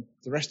Benjamin, and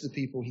the rest of the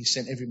people he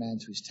sent every man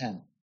to his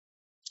tent.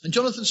 And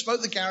Jonathan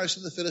smote the garrison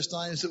of the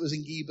Philistines that was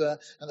in Geba,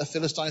 and the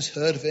Philistines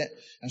heard of it.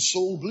 And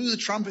Saul blew the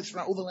trumpet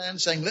throughout all the land,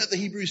 saying, "Let the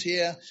Hebrews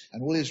hear."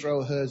 And all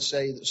Israel heard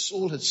say that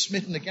Saul had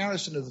smitten the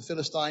garrison of the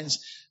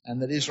Philistines,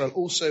 and that Israel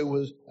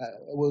also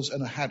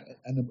had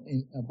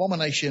an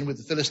abomination with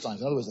the Philistines.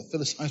 In other words, the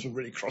Philistines were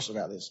really cross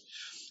about this.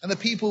 And the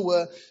people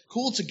were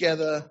called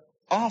together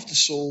after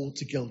Saul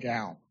to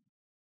Gilgal.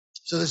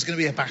 So there's going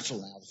to be a battle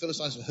now. The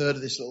Philistines have heard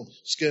of this little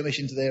skirmish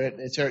into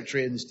their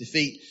territory and this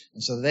defeat.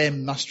 And so they're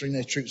mustering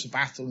their troops for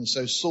battle. And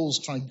so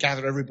Saul's trying to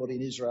gather everybody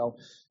in Israel.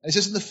 And it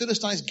says, and the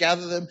Philistines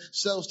gather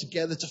themselves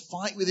together to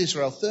fight with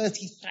Israel,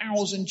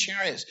 30,000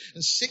 chariots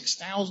and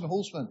 6,000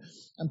 horsemen,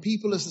 and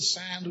people as the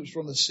sand which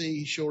were on the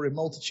sea shore in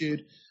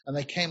multitude. And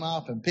they came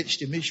up and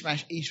pitched in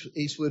Mishmash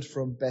eastward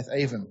from Beth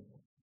Aven.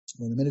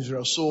 When the men of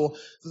Israel saw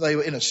that they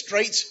were in a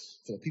strait,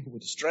 for the people were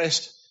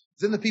distressed,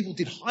 then the people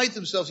did hide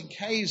themselves in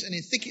caves and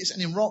in thickets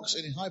and in rocks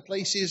and in high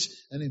places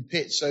and in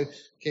pits. So,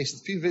 okay, so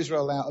the people of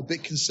Israel are now a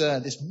bit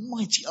concerned. This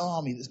mighty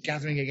army that's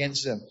gathering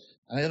against them.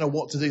 And they don't know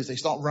what to do. So they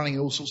start running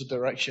in all sorts of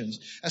directions.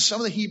 And some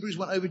of the Hebrews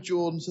went over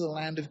Jordan to the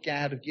land of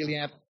Gad, of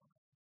Gilead.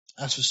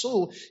 As for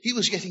Saul, he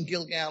was yet in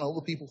Gilgal, and all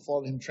the people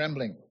followed him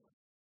trembling.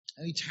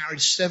 And he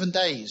tarried 7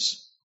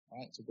 days.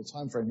 Right, so the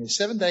time frame here.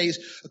 7 days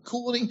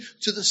according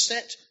to the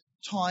set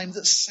time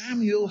that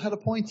Samuel had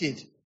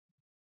appointed.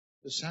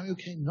 But Samuel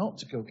came not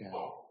to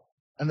Gilgal,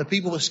 and the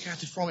people were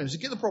scattered from him. So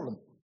get the problem.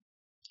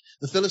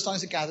 The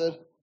Philistines are gathered.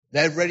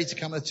 They're ready to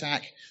come and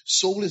attack.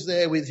 Saul is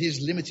there with his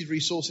limited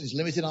resources, his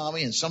limited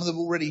army, and some of them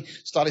already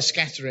started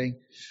scattering.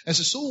 And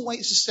so Saul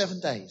waits for 7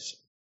 days.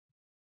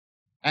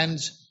 And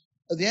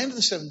at the end of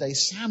the 7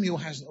 days, Samuel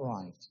hasn't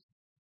arrived.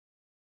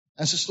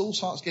 And so Saul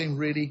starts getting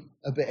really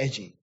a bit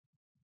edgy.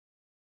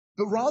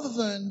 But rather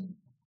than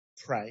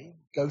pray,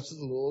 go to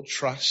the Lord,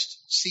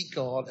 trust, seek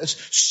God, as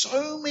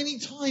so many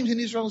times in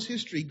Israel's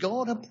history,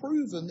 God had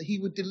proven that he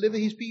would deliver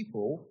his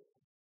people.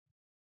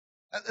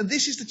 And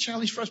this is the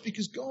challenge for us,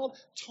 because God,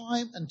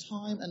 time and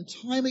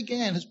time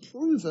again, has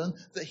proven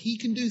that he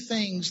can do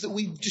things that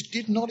we just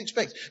did not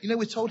expect. You know,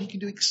 we're told he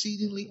can do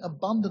exceedingly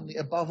abundantly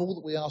above all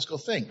that we ask or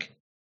think.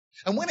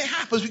 And when it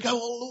happens, we go,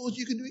 "Oh Lord,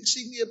 you can do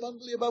exceedingly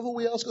abundantly above all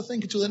we ask or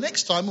think," until the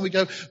next time when we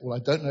go, "Well, I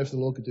don't know if the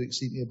Lord could do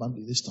exceedingly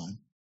abundantly this time."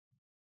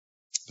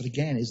 But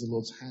again, is the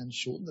Lord's hand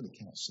shortened that he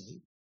cannot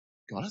save?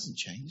 God hasn't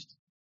changed.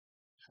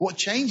 What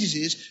changes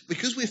is,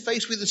 because we're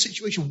faced with a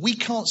situation we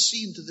can't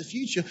see into the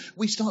future,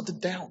 we start to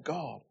doubt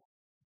God.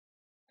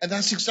 And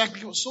that's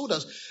exactly what Saul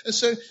does. And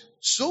so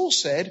Saul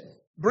said,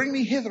 "Bring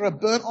me hither a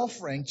burnt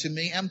offering to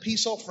me and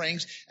peace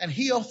offerings." And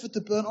he offered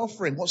the burnt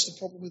offering. What's the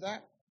problem with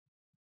that?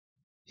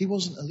 He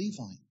wasn't a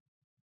Levite.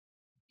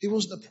 He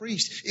wasn't a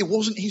priest. It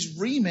wasn't his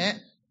remit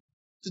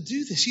to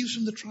do this. He was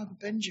from the tribe of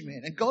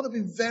Benjamin. And God had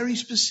been very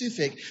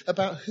specific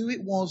about who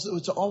it was that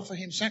was to offer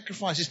him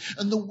sacrifices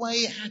and the way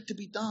it had to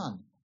be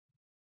done.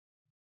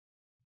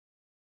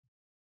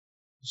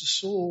 So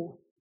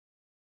Saul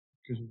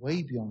goes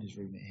way beyond his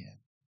remit here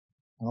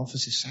and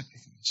offers his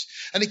sacrifice.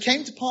 And it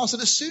came to pass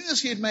that as soon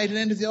as he had made an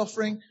end of the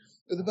offering,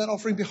 of the burnt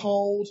offering,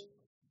 behold,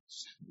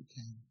 Samuel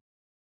came.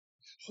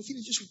 If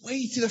he'd just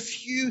waited a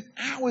few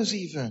hours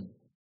even.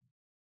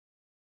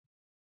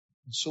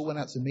 And Saul went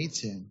out to meet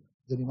him,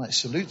 that he might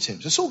salute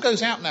him. So Saul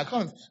goes out now,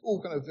 kind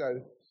of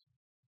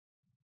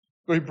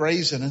very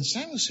brazen. And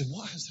Samuel said,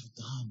 "What hast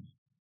thou done?"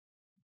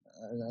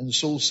 And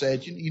Saul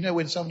said, you know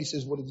when somebody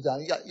says, "What have you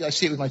done?" I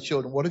see it with my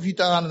children. "What have you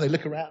done?" And they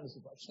look around and say,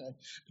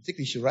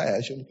 particularly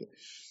Shreya,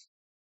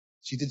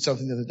 she did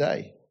something the other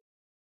day.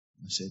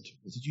 And I said,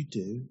 "What did you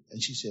do?"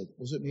 And she said,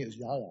 "Was it me?" It was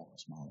Yaya. I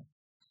smiled.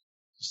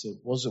 I said,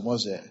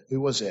 was it? Who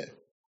was it?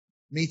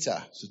 Mita.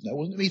 I said, "No, it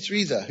wasn't Mita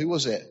either. Who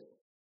was it?"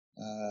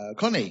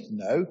 Connie.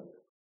 "No."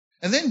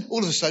 And then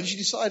all of a sudden she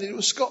decided it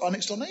was Scott, our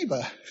next door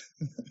neighbour.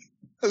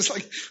 I was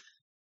like,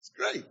 it's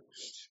great.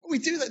 We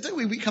do that, don't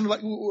we? We kind of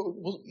like,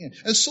 well, you know.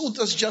 And Saul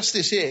does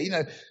justice here. You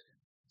know,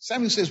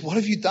 Samuel says, "What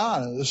have you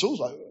done?" And Saul's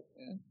like,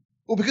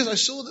 "Well, because I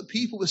saw that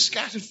people were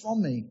scattered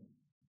from me,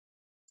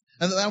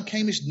 and that thou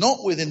camest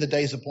not within the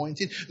days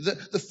appointed.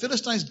 The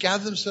Philistines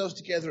gathered themselves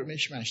together at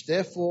Mishmash.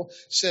 Therefore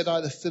said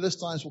I, the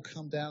Philistines will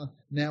come down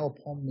now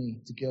upon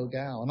me to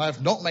Gilgal. And I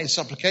have not made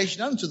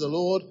supplication unto the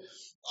Lord.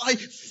 I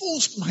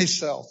forced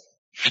myself.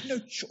 I had no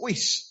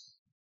choice.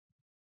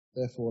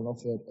 Therefore I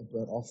offered a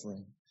burnt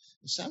offering."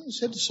 And Samuel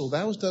said to Saul,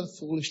 "Thou hast done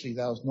foolishly.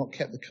 Thou hast not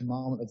kept the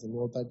commandment of the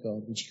Lord thy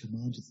God, which he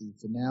commanded thee.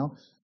 For now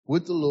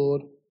would the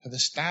Lord have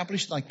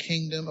established thy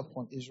kingdom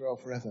upon Israel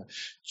forever."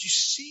 Do you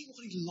see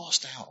what he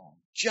lost out on?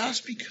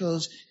 Just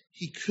because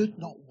he could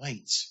not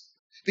wait.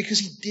 Because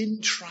he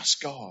didn't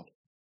trust God.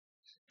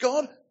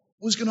 God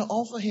was going to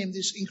offer him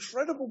this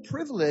incredible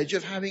privilege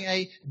of having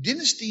a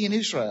dynasty in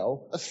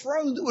Israel, a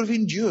throne that would have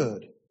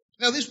endured.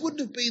 Now, this wouldn't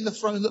have been the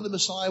throne that the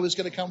Messiah was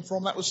going to come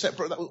from. That was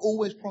separate. That was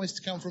always promised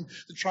to come from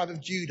the tribe of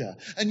Judah.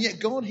 And yet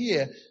God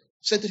here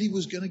said that he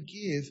was going to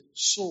give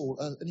Saul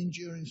an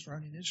enduring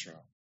throne in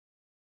Israel.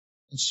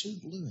 And Saul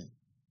blew it.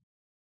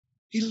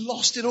 He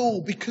lost it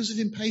all because of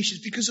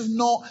impatience, because of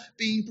not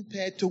being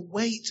prepared to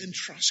wait and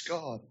trust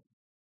God.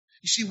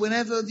 You see,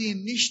 whenever the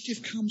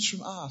initiative comes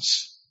from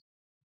us,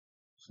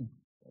 a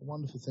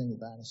wonderful thing that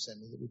Diana sent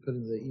me that we put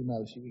in the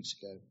email a few weeks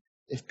ago.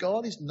 If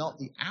God is not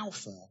the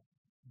Alpha,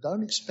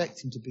 don't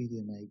expect him to be the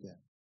Omega.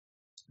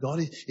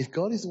 If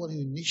God is the one who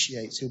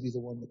initiates, he'll be the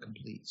one that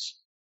completes.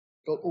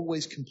 God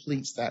always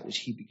completes that which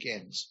he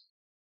begins.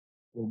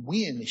 When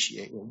we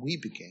initiate, when we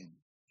begin,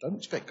 don't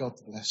expect God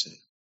to bless it.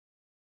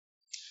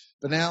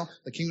 But now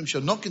the kingdom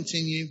shall not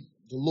continue.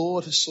 The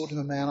Lord has sought him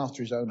a man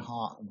after his own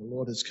heart, and the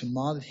Lord has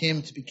commanded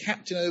him to be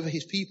captain over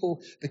his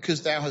people,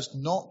 because thou hast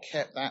not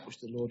kept that which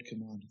the Lord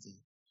commanded thee.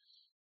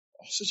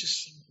 Oh, such a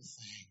simple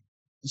thing.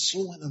 And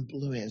Saul went and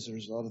blew it as a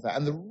result of that.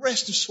 And the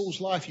rest of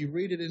Saul's life, you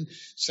read it in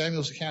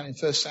Samuel's account in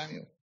 1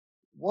 Samuel.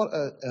 What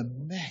a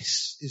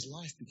mess his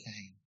life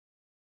became.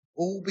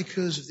 All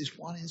because of this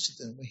one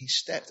incident where he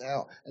stepped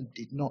out and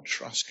did not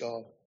trust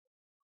God.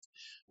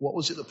 What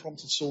was it that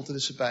prompted Saul to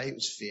disobey? It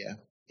was fear.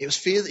 It was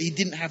fear that he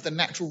didn't have the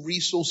natural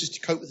resources to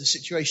cope with the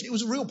situation. It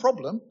was a real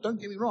problem, don't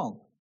get me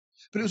wrong.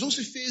 But it was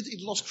also fear that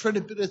he'd lost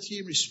credibility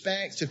and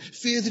respect, and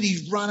fear that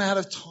he'd run out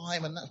of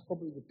time, and that's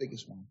probably the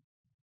biggest one.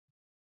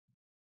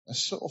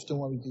 That's so often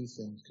why we do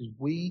things, because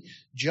we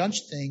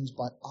judge things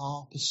by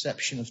our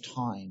perception of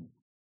time,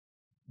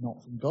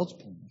 not from God's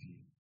point of view.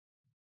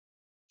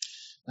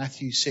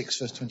 Matthew 6,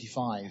 verse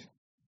 25.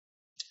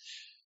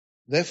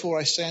 Therefore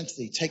I say unto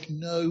thee, take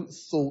no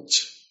thought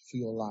for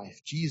your life.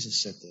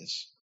 Jesus said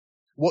this.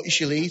 What you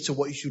shall eat or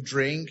what you shall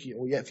drink,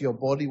 or yet for your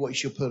body what you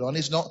shall put on.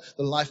 Is not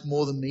the life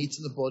more than meat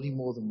and the body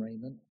more than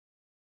raiment?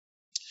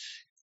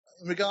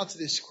 In regard to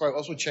this quote,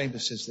 Oswald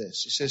Chambers says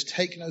this. He says,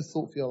 take no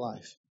thought for your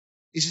life.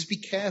 He says, be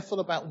careful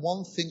about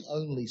one thing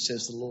only,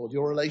 says the Lord,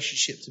 your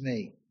relationship to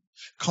me.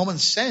 Common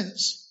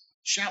sense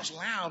shouts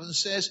loud and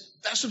says,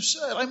 that's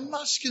absurd. I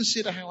must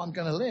consider how I'm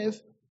going to live.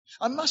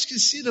 I must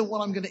consider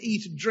what I'm going to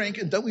eat and drink.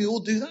 And don't we all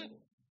do that?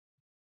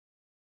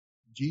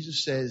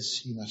 Jesus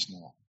says you must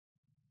not.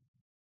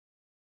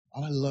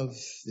 And I love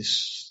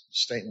this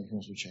statement from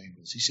Oswald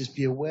Chambers. He says,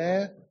 be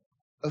aware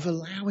of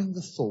allowing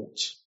the thought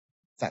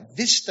that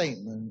this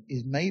statement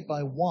is made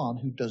by one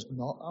who does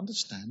not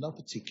understand our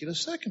particular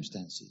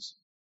circumstances.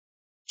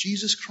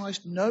 Jesus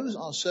Christ knows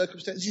our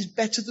circumstances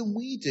better than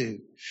we do.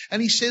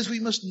 And he says we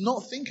must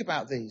not think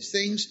about these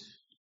things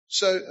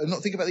so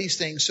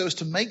as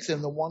to make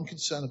them the one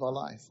concern of our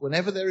life.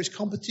 Whenever there is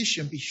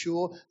competition, be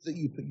sure that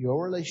you put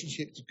your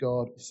relationship to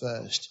God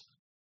first.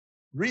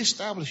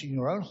 Re-establishing in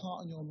your own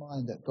heart and your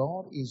mind that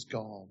God is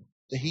God,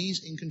 that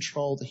he's in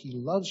control, that he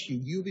loves you.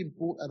 You've been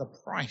bought at a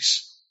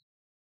price.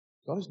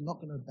 God is not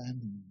going to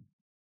abandon you.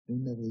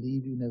 He'll never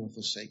leave you, never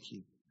forsake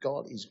you.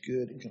 God is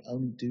good and can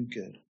only do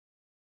good.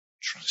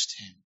 Trust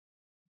him.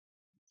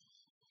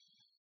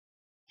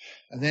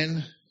 And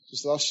then,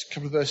 just the last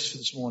couple of verses for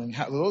this morning.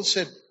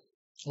 The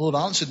Lord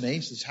answered me,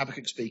 this is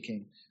Habakkuk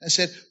speaking, and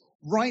said,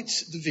 write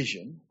the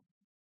vision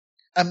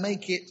and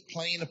make it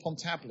plain upon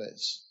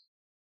tablets,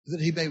 that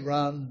he may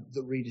run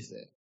that readeth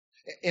it.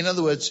 In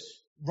other words,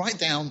 write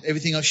down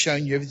everything I've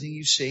shown you, everything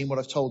you've seen, what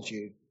I've told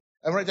you.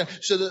 And write down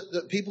so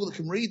that people that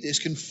can read this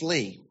can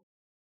flee.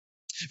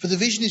 For the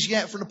vision is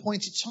yet for an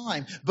appointed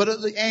time, but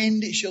at the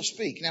end it shall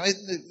speak. Now,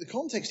 the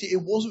context here,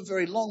 it wasn't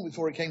very long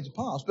before it came to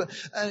pass, but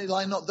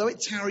though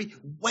it tarry,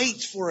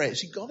 wait for it.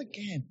 See, God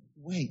again,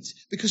 wait,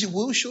 because it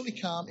will surely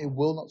come, it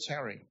will not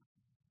tarry.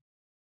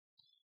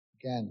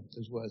 Again,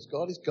 those words,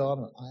 God is God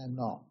and I am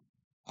not.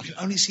 I can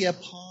only see a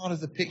part of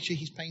the picture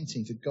he's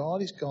painting. For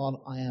God is God,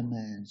 I am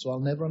man. So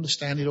I'll never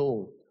understand it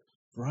all.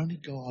 For only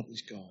God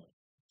is God.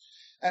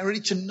 And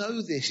really to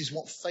know this is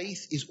what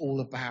faith is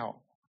all about.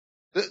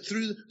 That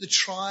through the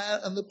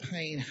trial and the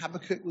pain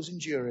Habakkuk was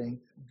enduring,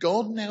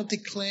 God now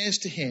declares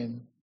to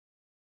him,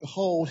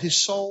 behold,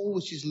 his soul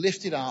which is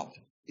lifted up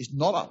is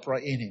not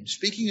upright in him.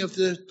 Speaking of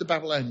the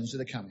Babylonians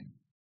that are coming,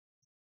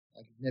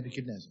 like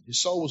Nebuchadnezzar,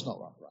 his soul was not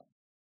upright.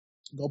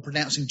 God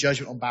pronouncing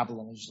judgment on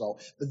Babylon as a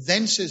result. But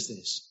then says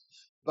this,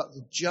 but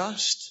the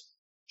just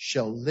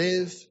shall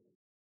live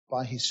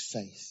by his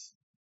faith.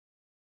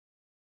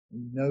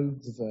 You know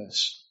the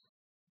verse.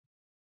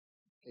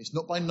 It's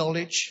not by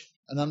knowledge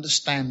and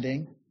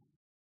understanding.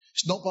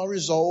 It's not by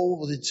resolve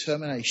or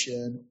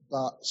determination,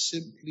 but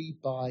simply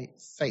by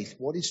faith.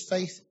 What is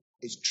faith?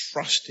 It's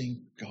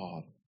trusting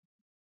God.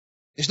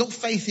 It's not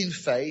faith in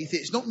faith.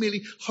 It's not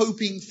merely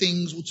hoping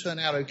things will turn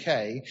out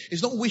okay.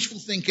 It's not wishful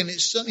thinking.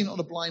 It's certainly not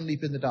a blind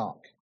leap in the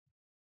dark.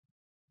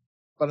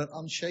 But an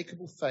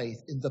unshakable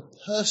faith in the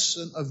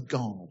person of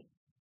God.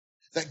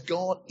 That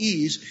God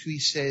is who he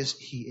says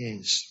he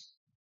is.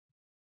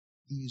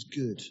 He is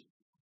good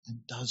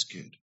and does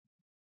good.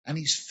 And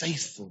he's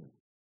faithful.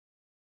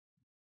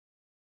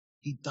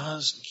 He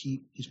does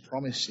keep his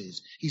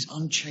promises. He's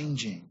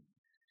unchanging.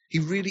 He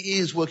really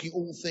is working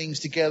all things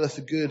together for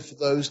good for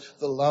those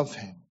that love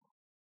him.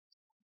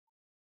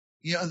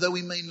 And though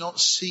we may not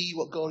see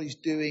what God is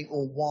doing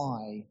or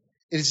why,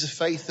 it is a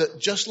faith that,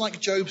 just like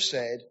Job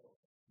said,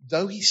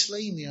 though he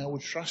slay me, I will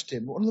trust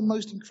him. One of the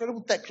most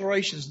incredible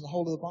declarations in the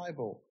whole of the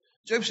Bible.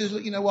 Job says,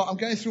 look, you know what? I'm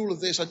going through all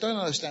of this. I don't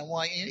understand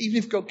why. Even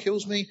if God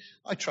kills me,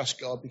 I trust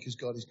God because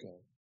God is God.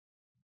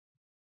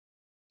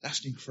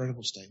 That's an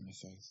incredible statement of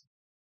faith.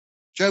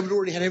 Job had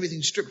already had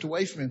everything stripped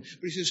away from him.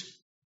 But he says,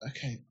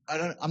 okay,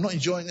 I'm not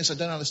enjoying this. I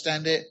don't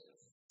understand it.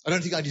 I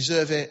don't think I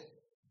deserve it.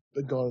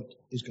 But God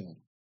is God.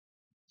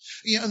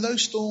 And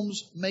those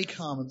storms may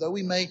come, and though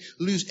we may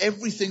lose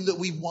everything that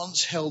we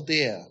once held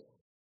dear,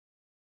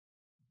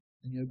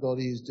 and God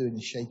is doing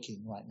the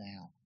shaking right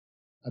now.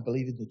 I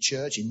believe in the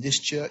church, in this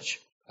church,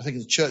 I think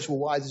in the church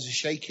worldwide there's a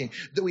shaking,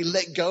 that we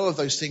let go of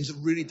those things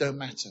that really don't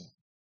matter.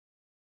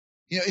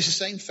 It's the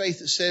same faith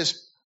that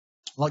says,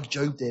 like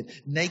Job did,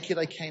 naked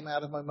I came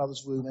out of my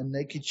mother's womb, and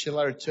naked shall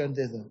I return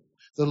thither.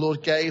 The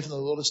Lord gave, and the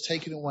Lord has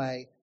taken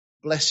away.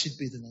 Blessed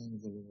be the name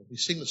of the Lord. We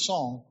sing the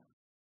song,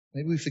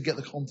 maybe we forget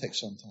the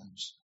context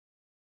sometimes.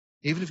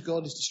 Even if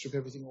God is to strip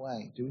everything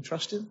away, do we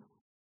trust him?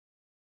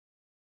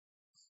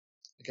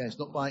 Again, it's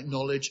not by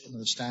knowledge and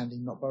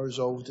understanding, not by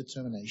resolve and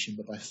determination,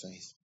 but by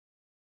faith.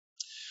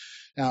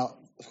 Now,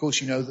 of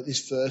course, you know that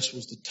this verse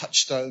was the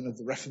touchstone of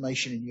the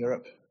Reformation in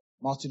Europe.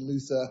 Martin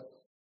Luther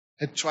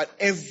had tried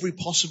every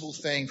possible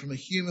thing from a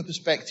human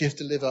perspective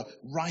to live a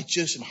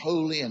righteous and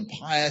holy and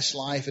pious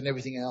life and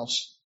everything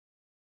else.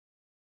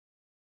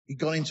 He'd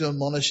gone into a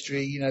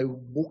monastery,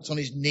 walked on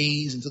his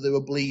knees until they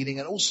were bleeding,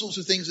 and all sorts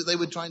of things that they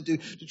were trying to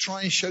do to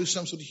try and show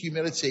some sort of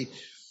humility.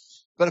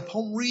 But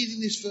upon reading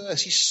this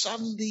verse, he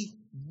suddenly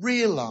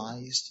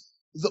realized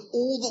that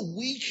all that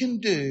we can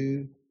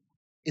do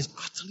is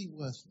utterly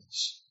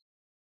worthless.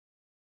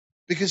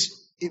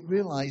 Because it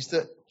realized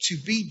that to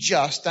be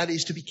just, that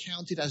is to be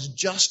counted as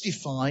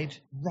justified,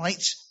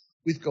 right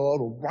with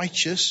God, or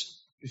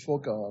righteous before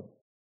God,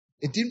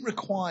 it didn't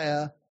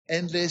require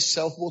endless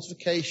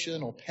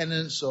self-mortification or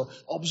penance or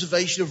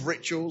observation of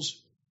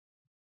rituals.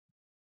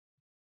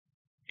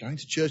 Going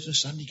to church on a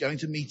Sunday, going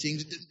to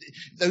meetings,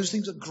 those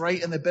things are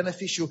great and they're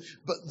beneficial,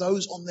 but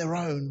those on their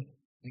own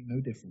make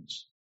no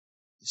difference.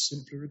 They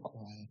simply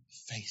require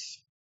faith.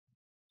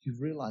 You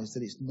realize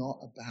that it's not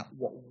about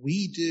what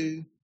we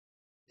do,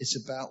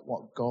 it's about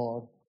what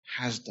God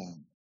has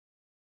done.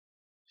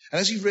 And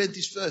as you read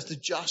this verse, the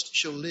just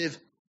shall live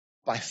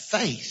by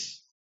faith.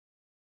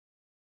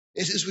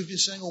 It's, as we've been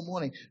saying all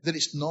morning, that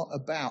it's not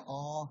about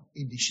our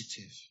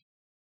initiative.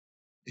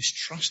 It's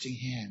trusting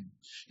him.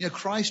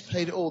 Christ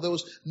paid it all. There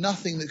was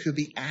nothing that could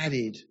be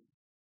added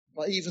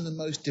by even the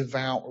most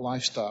devout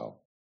lifestyle.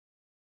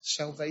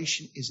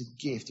 Salvation is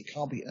a gift. It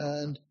can't be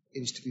earned. It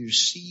is to be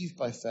received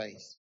by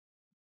faith.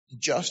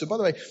 Just. And by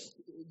the way,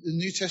 the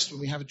New Testament,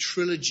 we have a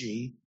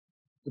trilogy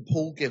that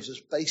Paul gives us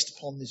based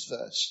upon this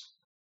verse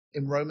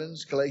in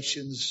Romans,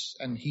 Galatians,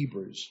 and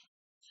Hebrews.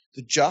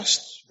 The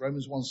just,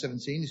 Romans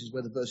 1:17, this is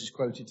where the verse is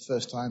quoted the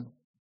first time,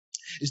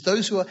 is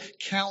those who are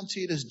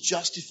counted as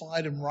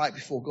justified and right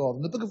before God.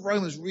 And the book of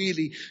Romans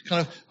really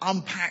kind of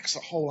unpacks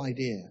that whole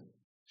idea.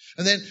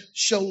 And then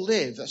shall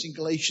live, that's in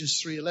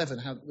Galatians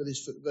 3:11, where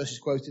this verse is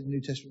quoted in the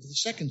New Testament for the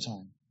second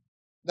time.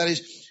 That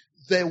is,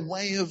 their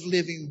way of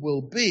living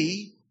will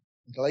be,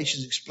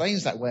 Galatians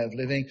explains that way of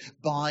living,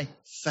 by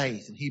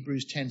faith. In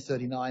Hebrews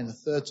 10:39, the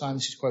third time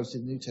this is quoted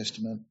in the New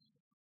Testament,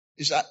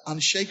 is that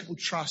unshakable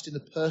trust in the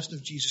person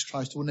of Jesus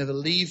Christ who will never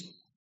leave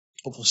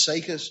or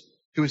forsake us,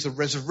 who is the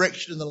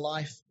resurrection and the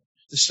life,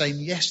 the same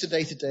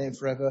yesterday, today, and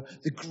forever,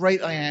 the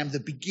great I am, the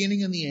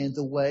beginning and the end,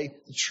 the way,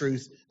 the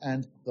truth,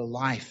 and the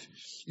life.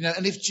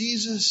 And if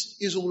Jesus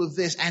is all of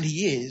this, and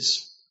he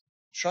is,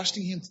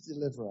 trusting him to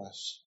deliver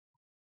us,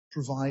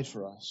 provide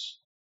for us,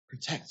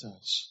 protect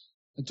us,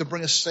 and to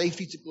bring us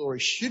safely to glory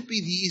should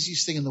be the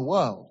easiest thing in the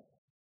world.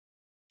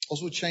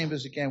 Oswald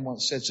Chambers again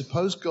once said,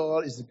 suppose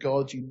God is the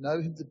God you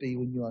know him to be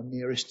when you are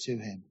nearest to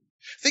him.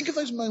 Think of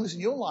those moments in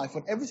your life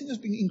when everything has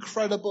been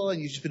incredible and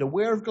you've just been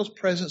aware of God's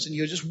presence and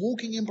you're just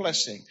walking in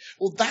blessing.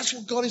 Well, that's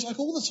what God is like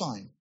all the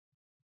time.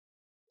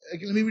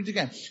 Again, let me read it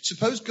again.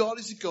 Suppose God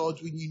is the God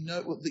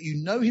that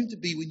you know him to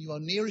be when you are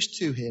nearest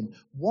to him.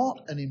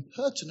 What an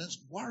impertinence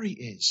worry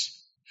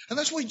is. And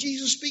that's why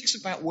Jesus speaks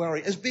about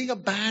worry as being a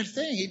bad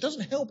thing. It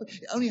doesn't help,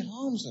 it only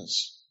harms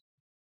us.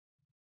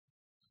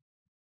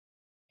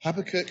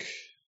 Habakkuk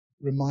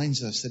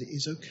reminds us that it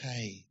is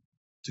okay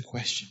to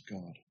question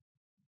God.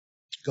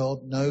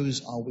 God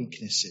knows our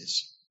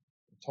weaknesses.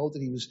 We're told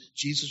that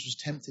Jesus was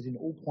tempted in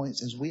all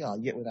points as we are,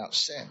 yet without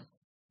sin.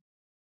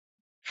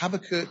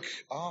 Habakkuk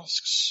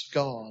asks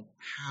God,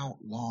 how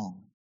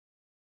long?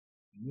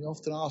 And we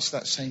often ask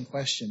that same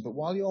question, but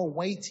while you're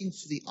waiting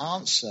for the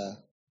answer,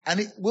 and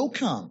it will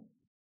come,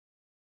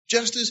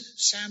 just as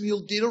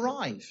Samuel did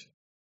arrive.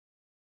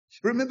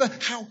 Remember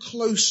how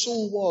close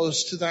Saul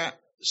was to that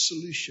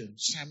solution,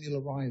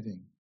 Samuel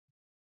arriving.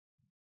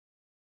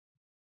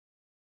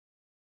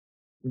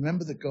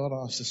 Remember that God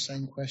asks the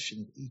same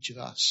question of each of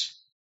us.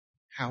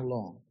 How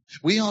long?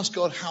 We ask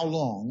God how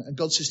long, and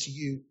God says to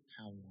you,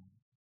 how long?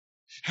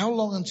 How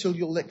long until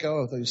you'll let go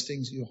of those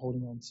things that you're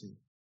holding on to?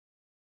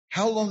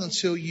 How long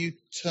until you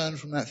turn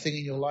from that thing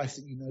in your life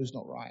that you know is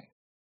not right?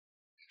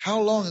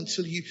 How long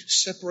until you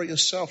separate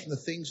yourself from the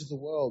things of the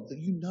world that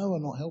you know are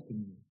not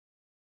helping you?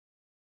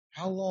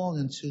 How long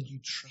until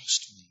you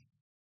trust me?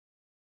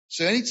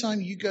 So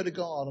anytime you go to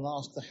God and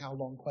ask the how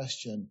long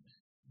question,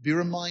 be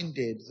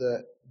reminded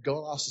that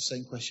God asks the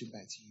same question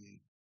back to you.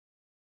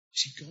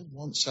 See, God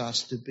wants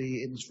us to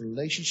be in this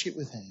relationship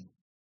with Him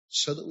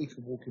so that we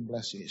can walk in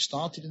blessing. It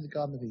started in the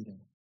Garden of Eden.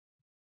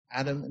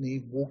 Adam and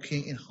Eve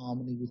walking in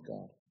harmony with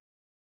God.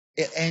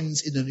 It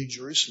ends in the New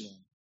Jerusalem.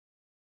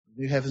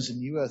 New heavens and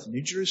new earth,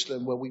 New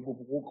Jerusalem, where we will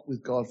walk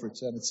with God for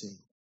eternity.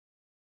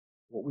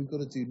 What we've got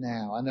to do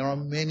now, and there are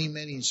many,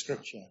 many in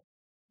Scripture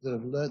that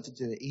have learned to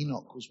do it.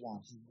 Enoch was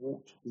one. He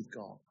walked with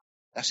God.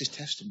 That's his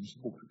testimony. He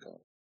walked with God.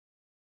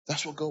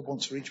 That's what God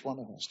wants for each one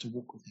of us, to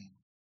walk with Him.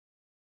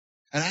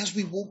 And as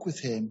we walk with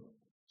Him,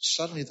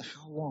 suddenly the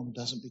how long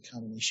doesn't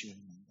become an issue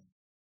anymore.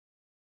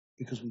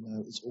 Because we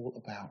know it's all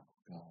about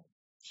God.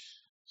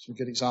 So we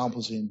get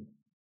examples in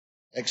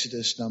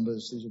Exodus,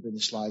 Numbers. These will be in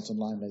the slides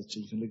online later.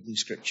 You can look at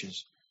these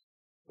scriptures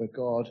where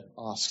God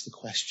asks the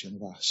question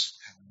of us,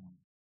 how long?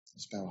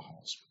 Let's bow our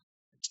hearts.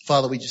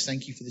 Father, we just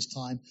thank you for this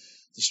time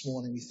this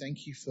morning. We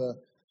thank you for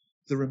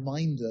the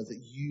reminder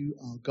that you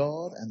are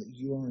God and that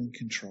you are in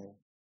control.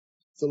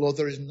 That, Lord,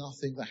 there is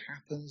nothing that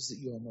happens that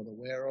you are not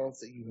aware of,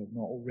 that you have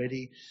not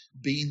already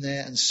been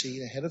there and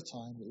seen ahead of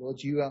time. That,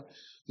 Lord, you are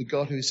the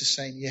God who is the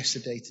same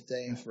yesterday,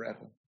 today, and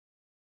forever.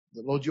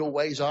 That, Lord, your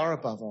ways are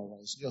above our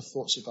ways, and your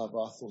thoughts above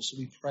our thoughts. So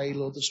we pray,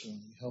 Lord, this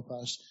morning, you help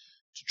us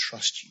to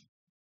trust you.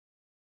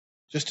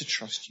 Just to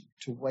trust you,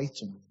 to wait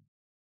on you,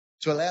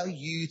 to allow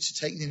you to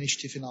take the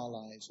initiative in our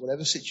lives,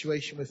 whatever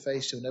situation we're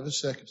facing, whatever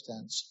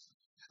circumstance.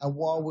 And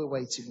while we're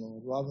waiting,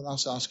 Lord, rather than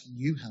us asking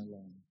you how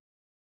long,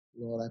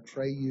 Lord, I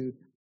pray you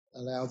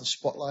allow the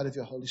spotlight of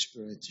your Holy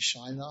Spirit to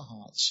shine in our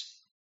hearts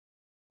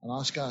and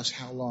ask us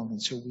how long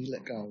until we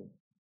let go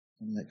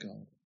and let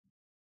God.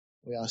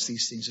 We ask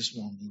these things this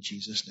morning in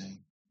Jesus' name.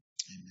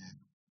 Amen.